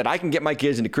 pastor, that I can get my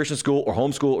kids into Christian school or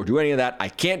homeschool or do any of that, I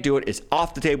can't do it. It's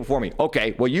off the table for me.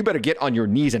 Okay, well, you better get on your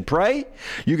knees and pray.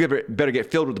 You better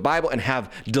get filled with the Bible and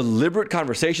have deliberate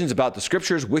conversations about the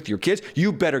scriptures with your kids.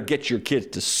 You better get your kids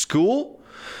to school.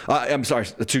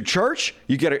 To church.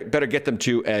 You better get them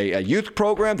to a youth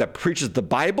program that preaches the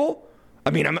Bible. I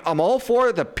mean, I'm all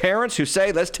for the parents who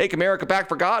say, let's take America back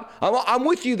for God. I'm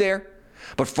with you there.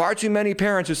 But far too many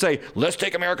parents who say, let's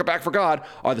take America back for God,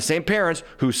 are the same parents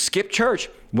who skip church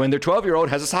when their 12-year-old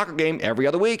has a soccer game every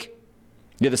other week.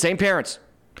 You're the same parents.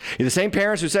 You're the same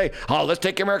parents who say, oh, let's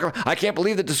take America. I can't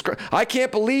believe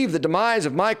the demise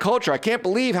of my culture. I can't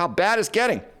believe how bad it's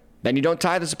getting. Then you don't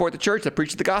tithe and support the church that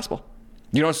preaches the gospel.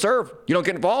 You don't serve. You don't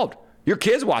get involved. Your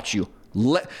kids watch you.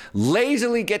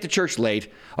 Lazily get to church late,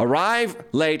 arrive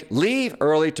late, leave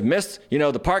early to miss,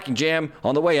 the parking jam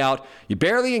on the way out. You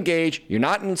barely engage. You're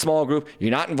not in small group.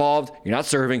 You're not involved. You're not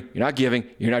serving. You're not giving.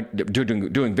 You're not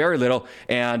doing very little.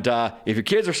 And if your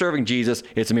kids are serving Jesus,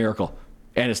 it's a miracle.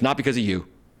 And it's not because of you.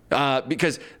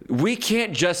 Because we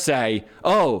can't just say,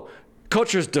 oh,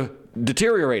 culture's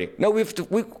deteriorating. No, we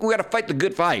got to fight the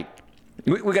good fight.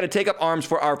 We got to take up arms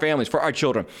for our families, for our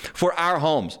children, for our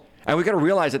homes. And we got to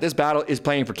realize that this battle is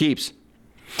playing for keeps.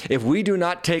 If we do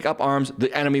not take up arms,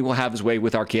 the enemy will have his way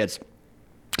with our kids.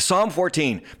 Psalm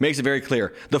 14 makes it very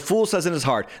clear. The fool says in his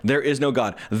heart, there is no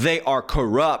God. They are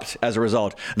corrupt as a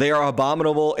result. They are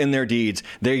abominable in their deeds.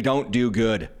 They don't do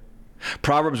good.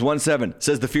 Proverbs 1:7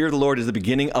 says the fear of the Lord is the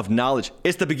beginning of knowledge.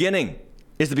 It's the beginning.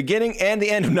 It's the beginning and the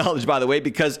end of knowledge, by the way,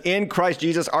 because in Christ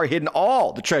Jesus are hidden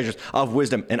all the treasures of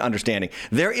wisdom and understanding.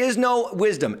 There is no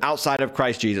wisdom outside of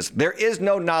Christ Jesus. There is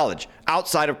no knowledge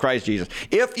outside of Christ Jesus.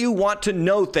 If you want to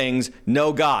know things,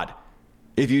 know God.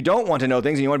 If you don't want to know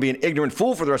things and you want to be an ignorant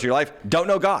fool for the rest of your life, don't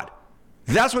know God.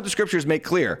 That's what the scriptures make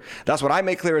clear. That's what I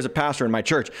make clear as a pastor in my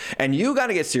church. And you got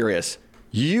to get serious.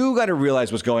 You got to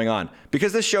realize what's going on,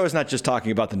 because this show is not just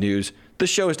talking about the news. This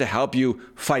show is to help you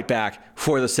fight back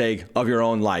for the sake of your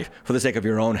own life, for the sake of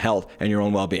your own health and your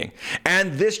own well-being.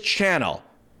 And this channel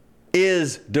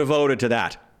is devoted to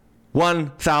that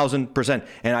 1,000%.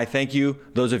 And I thank you,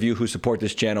 those of you who support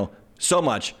this channel, so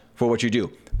much for what you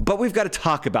do. But we've got to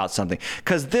talk about something,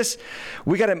 because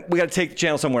we got to take the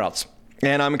channel somewhere else.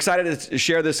 And I'm excited to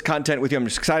share this content with you. I'm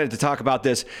just excited to talk about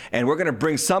this. And we're going to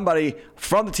bring somebody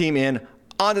from the team in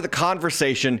onto the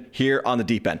conversation here on The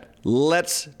Deep End.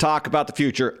 let's talk about the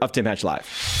future of Tim Hatch Live.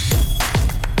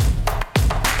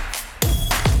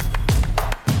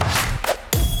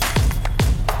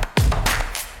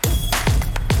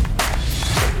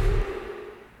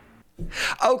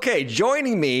 Okay,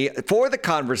 joining me for the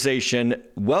conversation,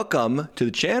 welcome to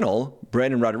the channel,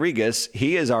 Brandon Rodriguez.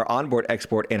 He is our onboard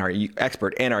expert and our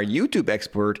YouTube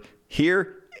expert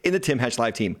here in the Tim Hatch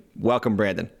Live team. Welcome,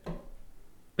 Brandon.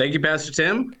 Thank you, Pastor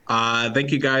Tim.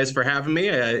 Thank you guys for having me.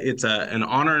 It's an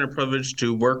honor and a privilege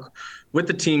to work with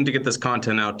the team to get this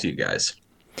content out to you guys.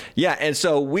 Yeah, and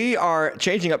so we are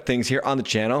changing up things here on the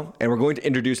channel, and we're going to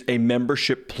introduce a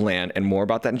membership plan, and more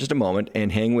about that in just a moment.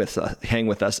 And hang with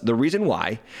us. The reason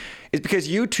why is because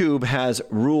YouTube has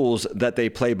rules that they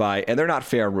play by, and they're not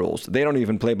fair rules. They don't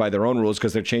even play by their own rules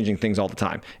because they're changing things all the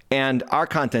time. And our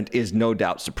content is no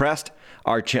doubt suppressed.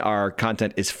 Our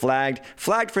content is flagged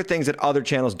for things that other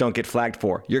channels don't get flagged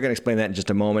for. You're going to explain that in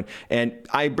just a moment. And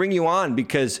I bring you on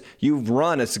because you've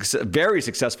run a very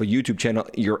successful YouTube channel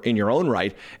in your own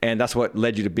right, and that's what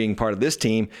led you to being part of this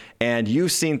team. And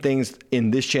you've seen things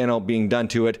in this channel being done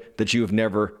to it that you have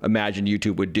never imagined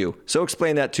YouTube would do. So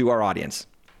explain that to our audience.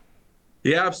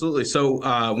 Yeah, absolutely.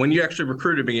 So when you actually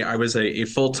recruited me, I was a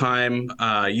full-time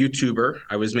YouTuber.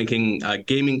 I was making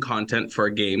gaming content for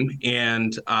a game,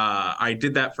 and I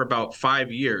did that for about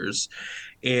 5 years.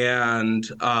 And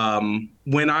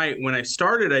when I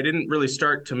started, I didn't really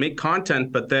start to make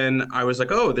content, but then I was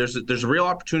like, oh, there's a real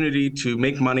opportunity to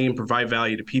make money and provide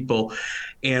value to people.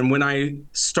 And when I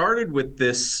started with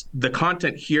the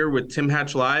content here with Tim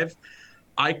Hatch Live,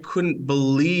 I couldn't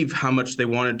believe how much they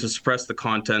wanted to suppress the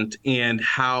content and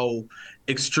how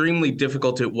extremely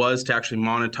difficult it was to actually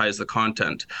monetize the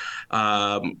content.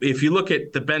 If you look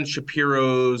at the Ben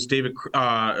Shapiro's,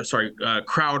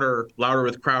 Crowder, Louder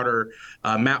with Crowder,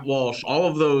 Matt Walsh, all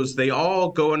of those, they all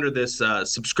go under this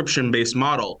subscription-based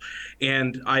model.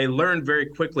 And I learned very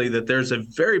quickly that there's a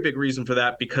very big reason for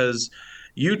that, because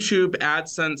YouTube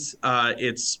AdSense,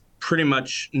 it's pretty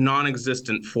much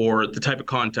non-existent for the type of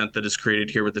content that is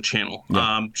created here with the channel.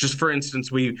 Yeah. Just for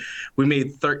instance, we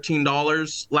made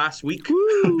 $13 last week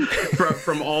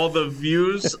from all the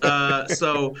views.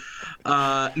 So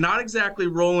not exactly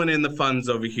rolling in the funds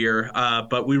over here,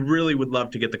 but we really would love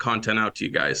to get the content out to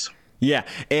you guys. Yeah,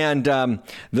 and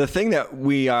the thing that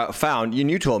we found,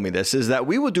 and you told me this, is that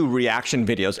we will do reaction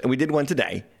videos, and we did one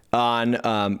today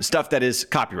on stuff that is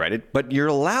copyrighted, but you're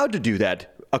allowed to do that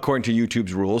according to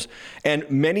YouTube's rules, and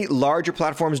many larger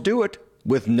platforms do it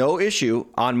with no issue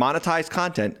on monetized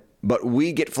content, but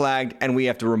we get flagged and we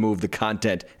have to remove the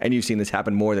content, and you've seen this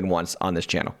happen more than once on this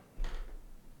channel.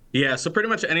 Yeah, so pretty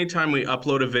much anytime we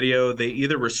upload a video, they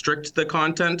either restrict the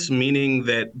content, meaning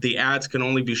that the ads can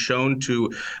only be shown to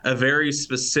a very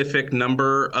specific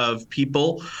number of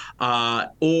people,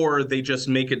 or they just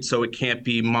make it so it can't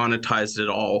be monetized at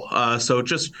all. So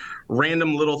just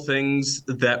random little things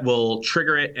that will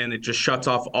trigger it, and it just shuts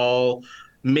off all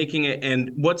making it.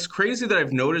 And what's crazy that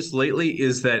I've noticed lately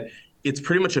is that it's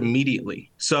pretty much immediately.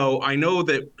 So I know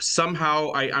that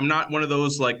somehow I'm not one of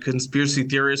those like conspiracy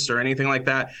theorists or anything like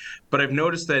that, but I've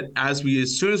noticed that as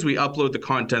soon as we upload the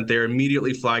content, they're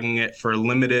immediately flagging it for a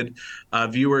limited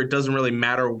viewer. It doesn't really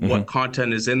matter what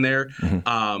content is in there,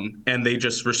 and they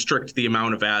just restrict the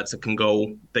amount of ads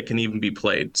that can even be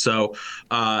played. So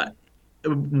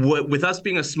with us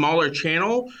being a smaller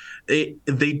channel,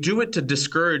 they do it to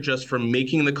discourage us from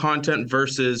making the content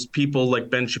versus people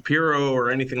like Ben Shapiro or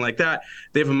anything like that.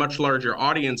 They have a much larger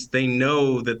audience. They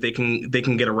know that they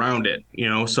can get around it,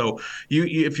 So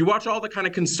if you watch all the kind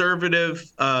of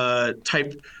conservative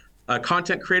type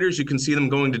content creators, you can see them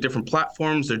going to different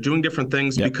platforms. They're doing different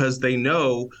things because they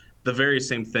know the very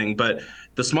same thing. But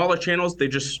the smaller channels, they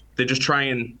just try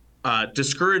and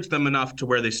discourage them enough to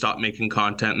where they stop making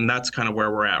content, and that's kind of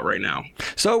where we're at right now.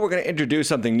 So we're going to introduce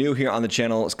something new here on the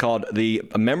channel. It's called the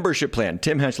membership plan,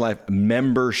 Tim Hatch Live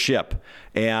membership.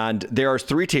 And there are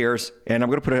 3 tiers, and I'm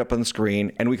going to put it up on the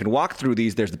screen, and we can walk through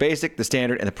these. There's the basic, the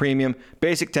standard, and the premium.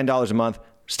 Basic, $10 a month.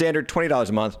 Standard, $20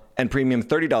 a month, and premium,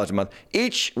 $30 a month.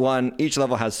 Each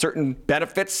level has certain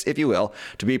benefits, if you will,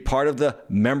 to be part of the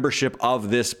membership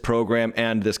of this program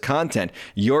and this content.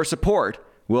 Your support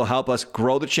will help us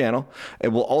grow the channel. It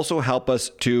will also help us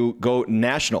to go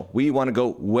national. We want to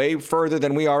go way further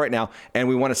than we are right now, and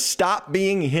we want to stop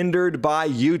being hindered by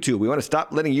YouTube. We want to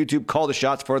stop letting YouTube call the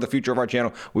shots for the future of our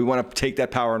channel. We want to take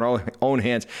that power in our own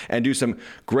hands and do some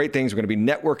great things. We're going to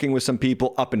be networking with some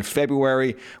people up in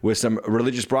February with some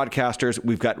religious broadcasters.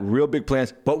 We've got real big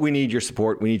plans, but we need your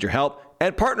support. We need your help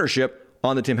and partnership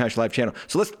on the Tim Hatch Live channel.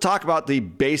 So let's talk about the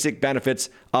basic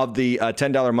benefits of the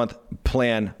 $10 a month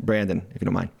plan, Brandon, if you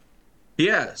don't mind.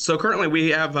 Yeah, so currently we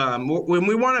have, when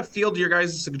we want to field your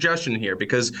guys' suggestion here,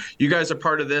 because you guys are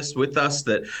part of this with us,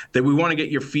 that we want to get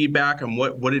your feedback on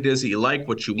what it is that you like,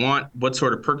 what you want, what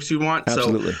sort of perks you want.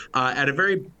 Absolutely. So at a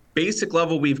very basic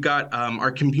level, we've got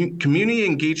our community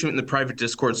engagement in the private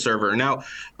Discord server. Now,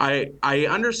 I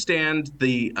understand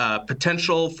the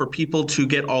potential for people to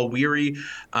get all weary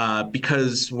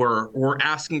because we're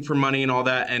asking for money and all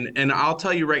that. And I'll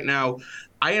tell you right now,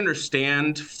 I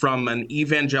understand from an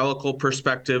evangelical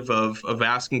perspective of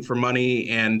asking for money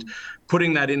and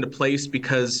putting that into place,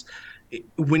 because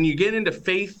when you get into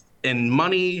faith and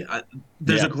money,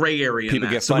 there's a gray area People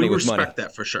in that. get So funny we with money. respect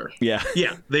that for sure. Yeah.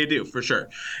 Yeah, they do for sure.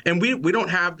 And we don't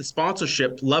have the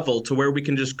sponsorship level to where we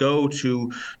can just go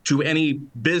to any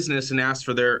business and ask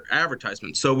for their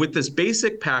advertisement. So with this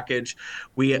basic package,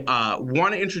 we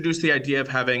want to introduce the idea of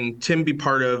having Tim be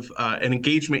part of an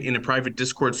engagement in a private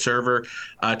Discord server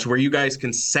to where you guys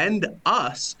can send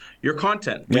us your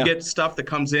content. We get stuff that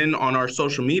comes in on our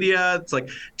social media. It's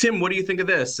like, Tim, what do you think of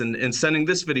this? And sending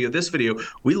this video.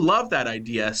 We love that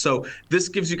idea. So this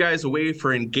gives you guys a way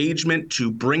for engagement to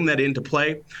bring that into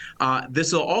play.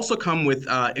 This will also come with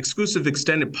exclusive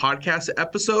extended podcast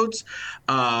episodes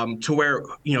to where,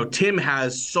 Tim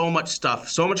has so much stuff,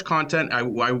 so much content.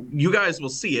 You guys will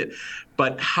see it,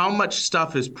 but how much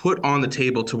stuff is put on the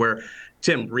table to where,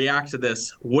 Tim, react to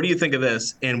this. What do you think of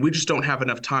this? And we just don't have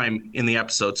enough time in the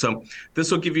episode. So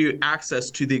this will give you access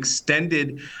to the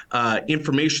extended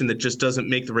information that just doesn't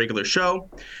make the regular show.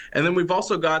 And then we've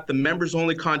also got the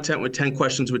members-only content with 10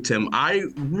 questions with Tim. I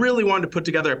really wanted to put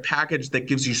together a package that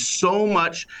gives you so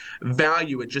much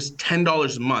value at just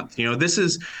 $10 a month. This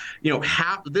is,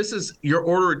 this is your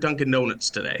order at Dunkin'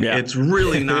 Donuts today. Yeah. It's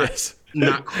really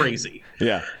not crazy.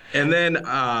 Yeah. And then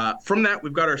from that,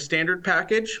 we've got our standard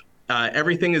package.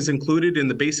 Everything is included in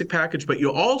the basic package, but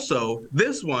you also,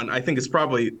 this one I think is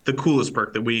probably the coolest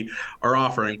perk that we are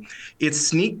offering. It's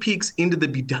sneak peeks into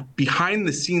the behind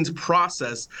the scenes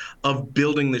process of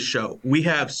building the show. We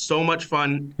have so much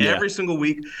fun every single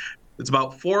week. It's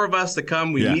about 4 of us that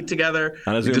come. We meet together.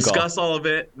 We discuss all of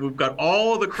it. We've got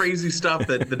all the crazy stuff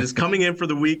that is coming in for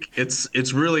the week. It's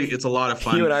a lot of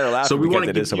fun. You and I are laughing because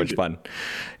it is so much fun.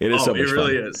 It is so much fun. It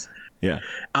really is. Yeah.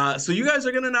 So you guys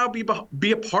are going to now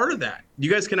be a part of that. You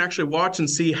guys can actually watch and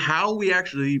see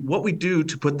what we do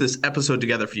to put this episode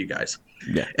together for you guys.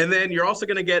 Yeah. And then you're also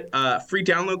going to get a free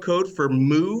download code for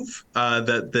Move,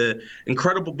 the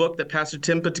incredible book that Pastor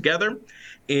Tim put together.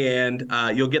 And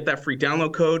you'll get that free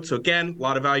download code. So again, a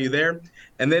lot of value there.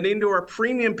 And then into our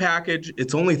premium package,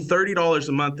 it's only $30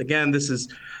 a month. Again, this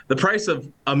is the price of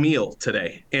a meal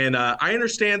today. And I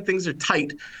understand things are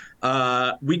tight.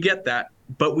 We get that.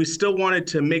 But we still wanted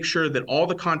to make sure that all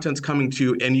the content's coming to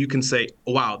you and you can say,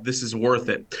 wow, this is worth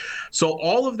it. So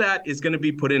all of that is going to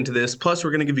be put into this. Plus,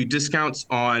 we're going to give you discounts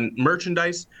on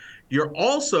merchandise. You're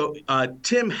also,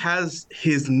 Tim has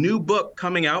his new book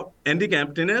coming out, Ending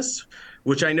Emptiness,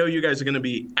 which I know you guys are going to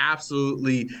be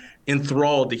absolutely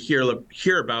enthralled to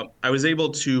hear about. I was able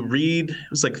to read, it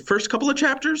was like the first couple of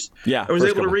chapters. Yeah. I was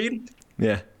able to read.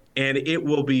 Yeah. And it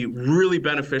will be really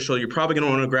beneficial. You're probably going to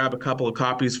want to grab a couple of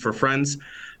copies for friends.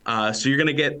 So you're going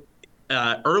to get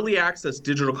early access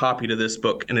digital copy to this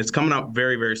book, and it's coming out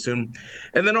very, very soon.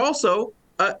 And then also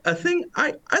a thing,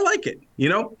 I like it.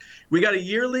 We got a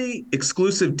yearly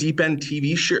exclusive Deep End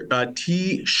TV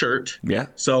T-shirt. Yeah.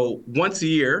 So once a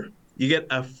year, you get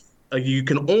you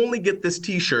can only get this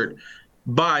T-shirt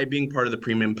by being part of the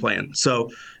premium plan. So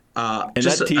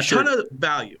just a ton of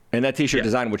value. And that T-shirt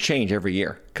design will change every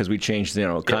year because we change,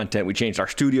 content. We change our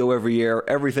studio every year.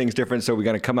 Everything's different. So we're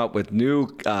going to come up with new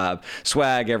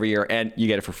swag every year, and you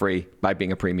get it for free by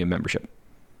being a premium membership.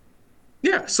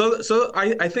 Yeah, so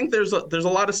I think there's a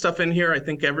lot of stuff in here. I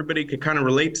think everybody could kind of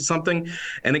relate to something.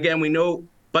 And again, we know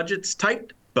budget's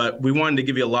tight, but we wanted to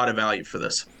give you a lot of value for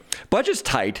this. Budget's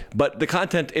tight, but the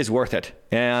content is worth it.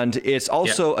 And it's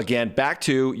also, again, back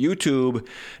to YouTube,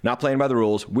 not playing by the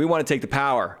rules. We want to take the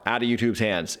power out of YouTube's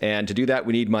hands. And to do that,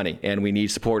 we need money, and we need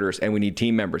supporters, and we need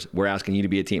team members. We're asking you to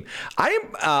be a team. I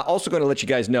am also going to let you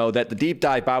guys know that the Deep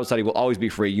Dive Bible Study will always be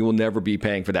free. You will never be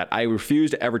paying for that. I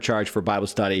refuse to ever charge for Bible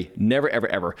study. Never, ever,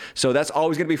 ever. So that's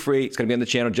always going to be free. It's going to be on the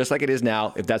channel just like it is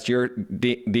now. If that's your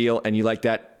deal and you like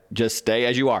that, just stay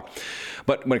as you are.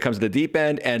 But when it comes to the deep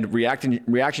end and reaction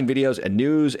videos and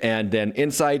news and then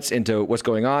insights into what's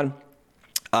going on,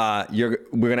 we're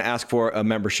going to ask for a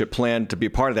membership plan to be a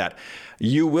part of that.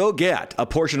 you will get a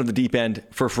portion of the Deep End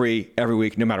for free every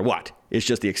week, no matter what. It's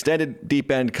just the extended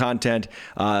Deep End content,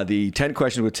 the 10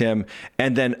 questions with Tim.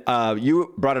 And then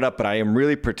you brought it up, but I am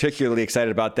really particularly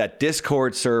excited about that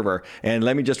Discord server. And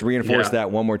let me just reinforce that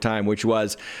one more time, which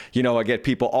was, I get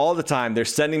people all the time. They're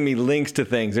sending me links to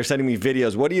things. They're sending me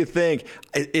videos. What do you think?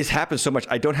 It happens so much.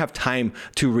 I don't have time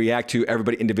to react to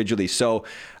everybody individually. So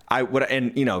I would,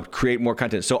 create more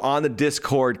content. So on the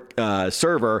Discord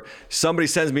server, somebody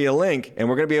sends me a link and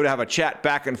we're going to be able to have a chat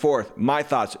back and forth. My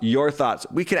thoughts, your thoughts.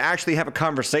 We can actually have a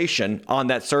conversation on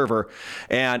that server.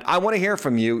 And I want to hear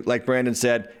from you, like Brandon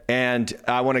said, and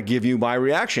I want to give you my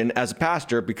reaction as a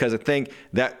pastor, because I think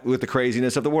that with the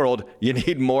craziness of the world, you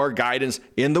need more guidance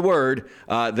in the word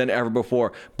than ever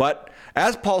before. But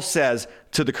as Paul says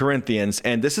to the Corinthians,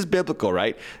 and this is biblical,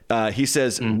 right? He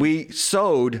says, we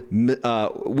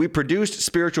produced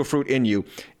spiritual fruit in you.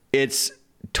 It's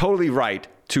totally right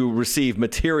to receive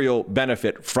material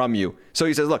benefit from you. So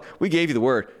he says, look, we gave you the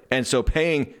word. And so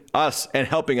paying us and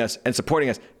helping us and supporting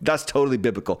us, that's totally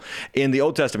biblical. In the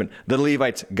Old Testament, the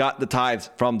Levites got the tithes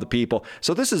from the people.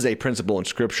 So this is a principle in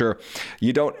Scripture.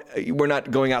 We're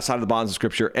not going outside of the bonds of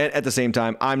Scripture. And at the same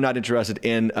time, I'm not interested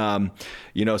in,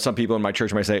 some people in my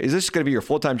church might say, is this going to be your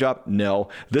full-time job? No,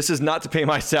 this is not to pay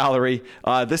my salary.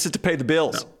 This is to pay the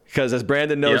bills. No. Because as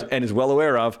Brandon knows and is well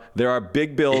aware of, there are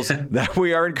big bills that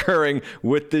we are incurring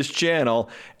with this channel,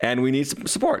 and we need some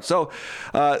support. So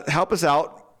help us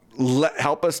out.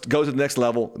 Help us go to the next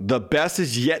level. The best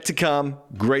is yet to come.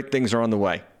 Great things are on the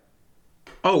way.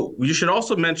 Oh, you should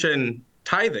also mention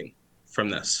tithing from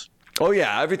this. Oh,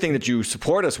 yeah. Everything that you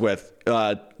support us with,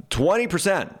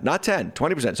 20%, not 10,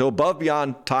 20%. So above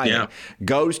beyond tithing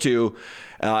goes to,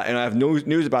 and I have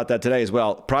news about that today as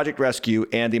well, Project Rescue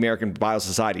and the American Bible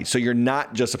Society. So you're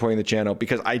not just supporting the channel,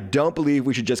 because I don't believe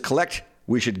we should just collect.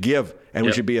 We should give, and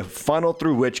we should be a funnel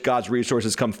through which God's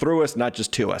resources come through us, not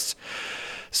just to us.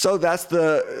 So that's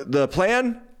the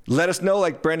plan. Let us know,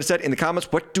 like Brandon said, in the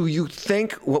comments, what do you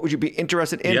think? What would you be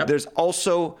interested in? There's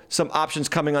also some options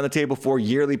coming on the table for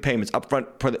yearly payments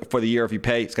upfront for the year. If you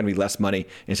pay, it's going to be less money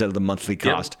instead of the monthly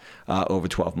cost over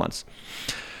 12 months.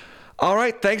 All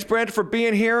right. Thanks, Brandon, for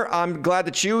being here. I'm glad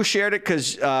that you shared it,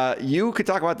 because you could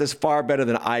talk about this far better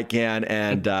than I can.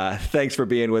 And thanks for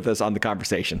being with us on the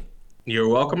conversation. You're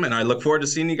welcome. And I look forward to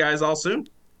seeing you guys all soon.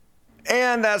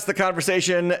 And that's the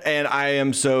conversation, and I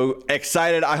am so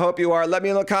excited. I hope you are. Let me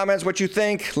know in the comments what you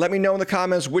think. Let me know in the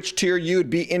comments which tier you'd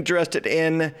be interested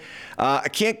in. I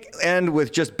can't end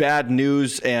with just bad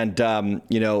news and,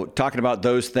 talking about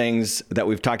those things that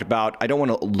we've talked about. I don't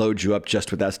want to load you up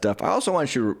just with that stuff. I also want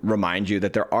to remind you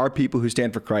that there are people who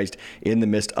stand for Christ in the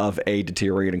midst of a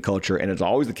deteriorating culture, and it's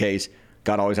always the case.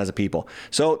 God always has a people.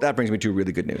 So that brings me to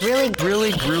really good news.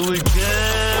 Really good.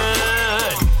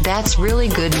 That's really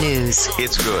good news.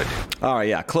 It's good. All right,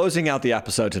 yeah. Closing out the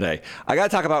episode today, I got to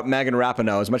talk about Megan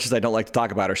Rapinoe. As much as I don't like to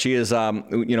talk about her, she is, one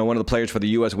of the players for the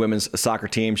U.S. women's soccer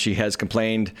team. She has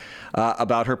complained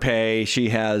about her pay. She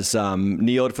has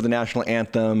kneeled for the national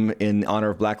anthem in honor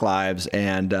of Black lives,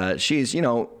 and she's,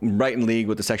 right in league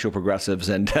with the sexual progressives.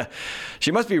 And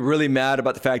she must be really mad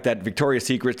about the fact that Victoria's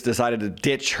Secret decided to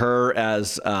ditch her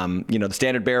as, the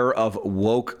standard bearer of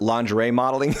woke lingerie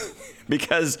modeling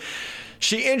because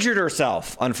she injured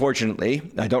herself, unfortunately.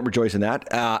 I don't rejoice in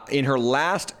that. In her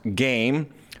last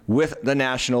game with the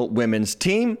national women's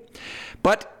team.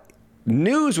 But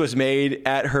news was made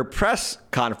at her press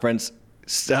conference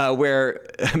where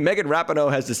Megan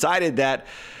Rapinoe has decided that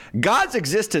God's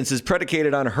existence is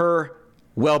predicated on her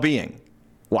well-being.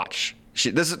 Watch.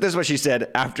 This is what she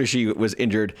said after she was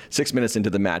injured 6 minutes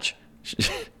into the match.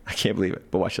 I can't believe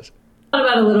it, but watch this. Thought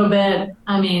about it a little bit.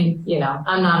 I mean,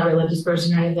 I'm not a religious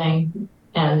person or anything.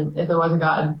 And if there was a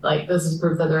God, this is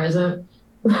proof that there isn't.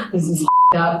 This is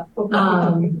up.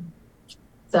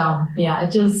 So yeah,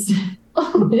 it's just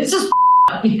up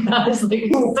because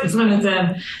 6 minutes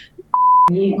in,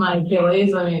 eat my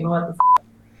Achilles. I mean, what the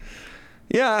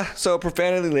Yeah, so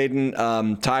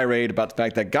profanity-laden tirade about the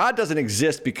fact that God doesn't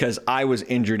exist because I was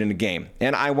injured in the game.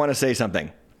 And I want to say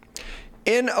something.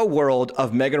 In a world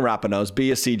of Megan Rapinoe's,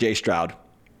 be a CJ Stroud.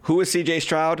 Who is CJ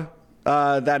Stroud?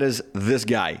 That is this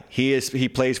guy. He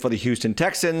plays for the Houston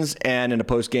Texans, and in a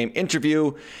post-game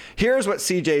interview, here's what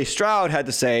CJ Stroud had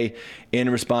to say in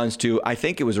response to, I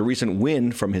think it was a recent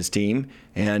win from his team,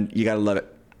 and you got to love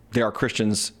it. There are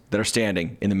Christians that are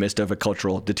standing in the midst of a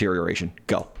cultural deterioration.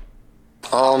 Go.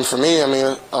 For me,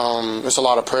 it's a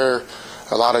lot of prayer,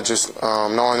 a lot of just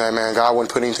knowing that, man, God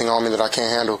wouldn't put anything on me that I can't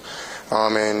handle.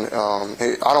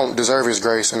 I don't deserve his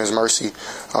grace and his mercy,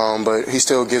 but he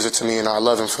still gives it to me, and I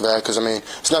love him for that. Because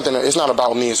it's not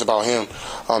about me; it's about him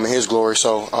and his glory.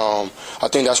 So I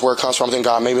think that's where it comes from. I think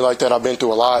God made me like that. I've been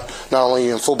through a lot, not only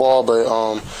in football,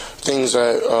 but things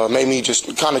that made me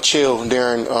just kind of chill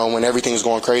during when everything's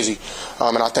going crazy.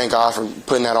 And I thank God for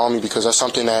putting that on me, because that's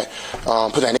something that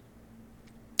put that.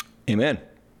 Amen.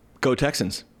 Go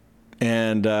Texans.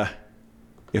 And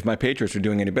if my Patriots were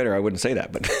doing any better, I wouldn't say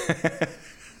that. But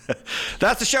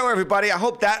that's the show, everybody. I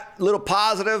hope that little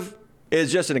positive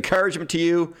is just an encouragement to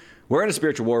you. We're in a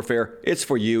spiritual warfare. It's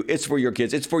for you. It's for your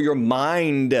kids. It's for your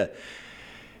mind.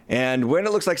 And when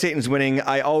it looks like Satan's winning,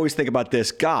 I always think about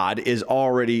this. God is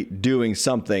already doing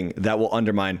something that will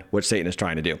undermine what Satan is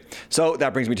trying to do. So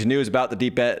that brings me to news about the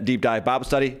Deep Dive Bible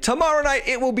Study. Tomorrow night,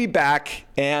 it will be back,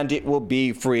 and it will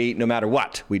be free no matter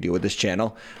what we do with this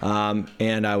channel.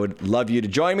 And I would love you to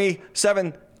join me,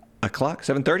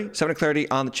 7:30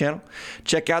 on the channel.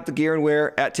 Check out the gear and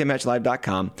wear at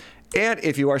timhatchlive.com. And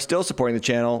if you are still supporting the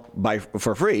channel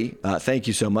for free, thank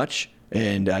you so much.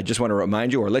 And I just want to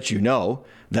remind you or let you know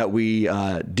that we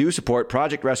do support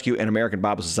Project Rescue and American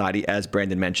Bible Society, as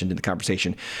Brandon mentioned in the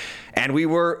conversation. And we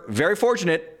were very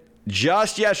fortunate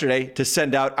just yesterday to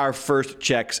send out our first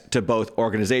checks to both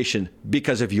organizations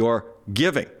because of your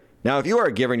giving. Now, if you are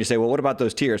a giver and you say, well, what about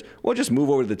those tiers? Well, just move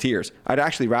over to the tiers. I'd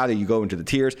actually rather you go into the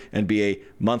tiers and be a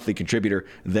monthly contributor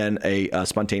than a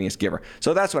spontaneous giver.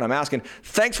 So that's what I'm asking.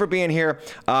 Thanks for being here.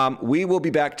 We will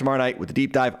be back tomorrow night with the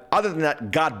deep dive. Other than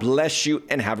that, God bless you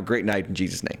and have a great night in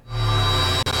Jesus' name.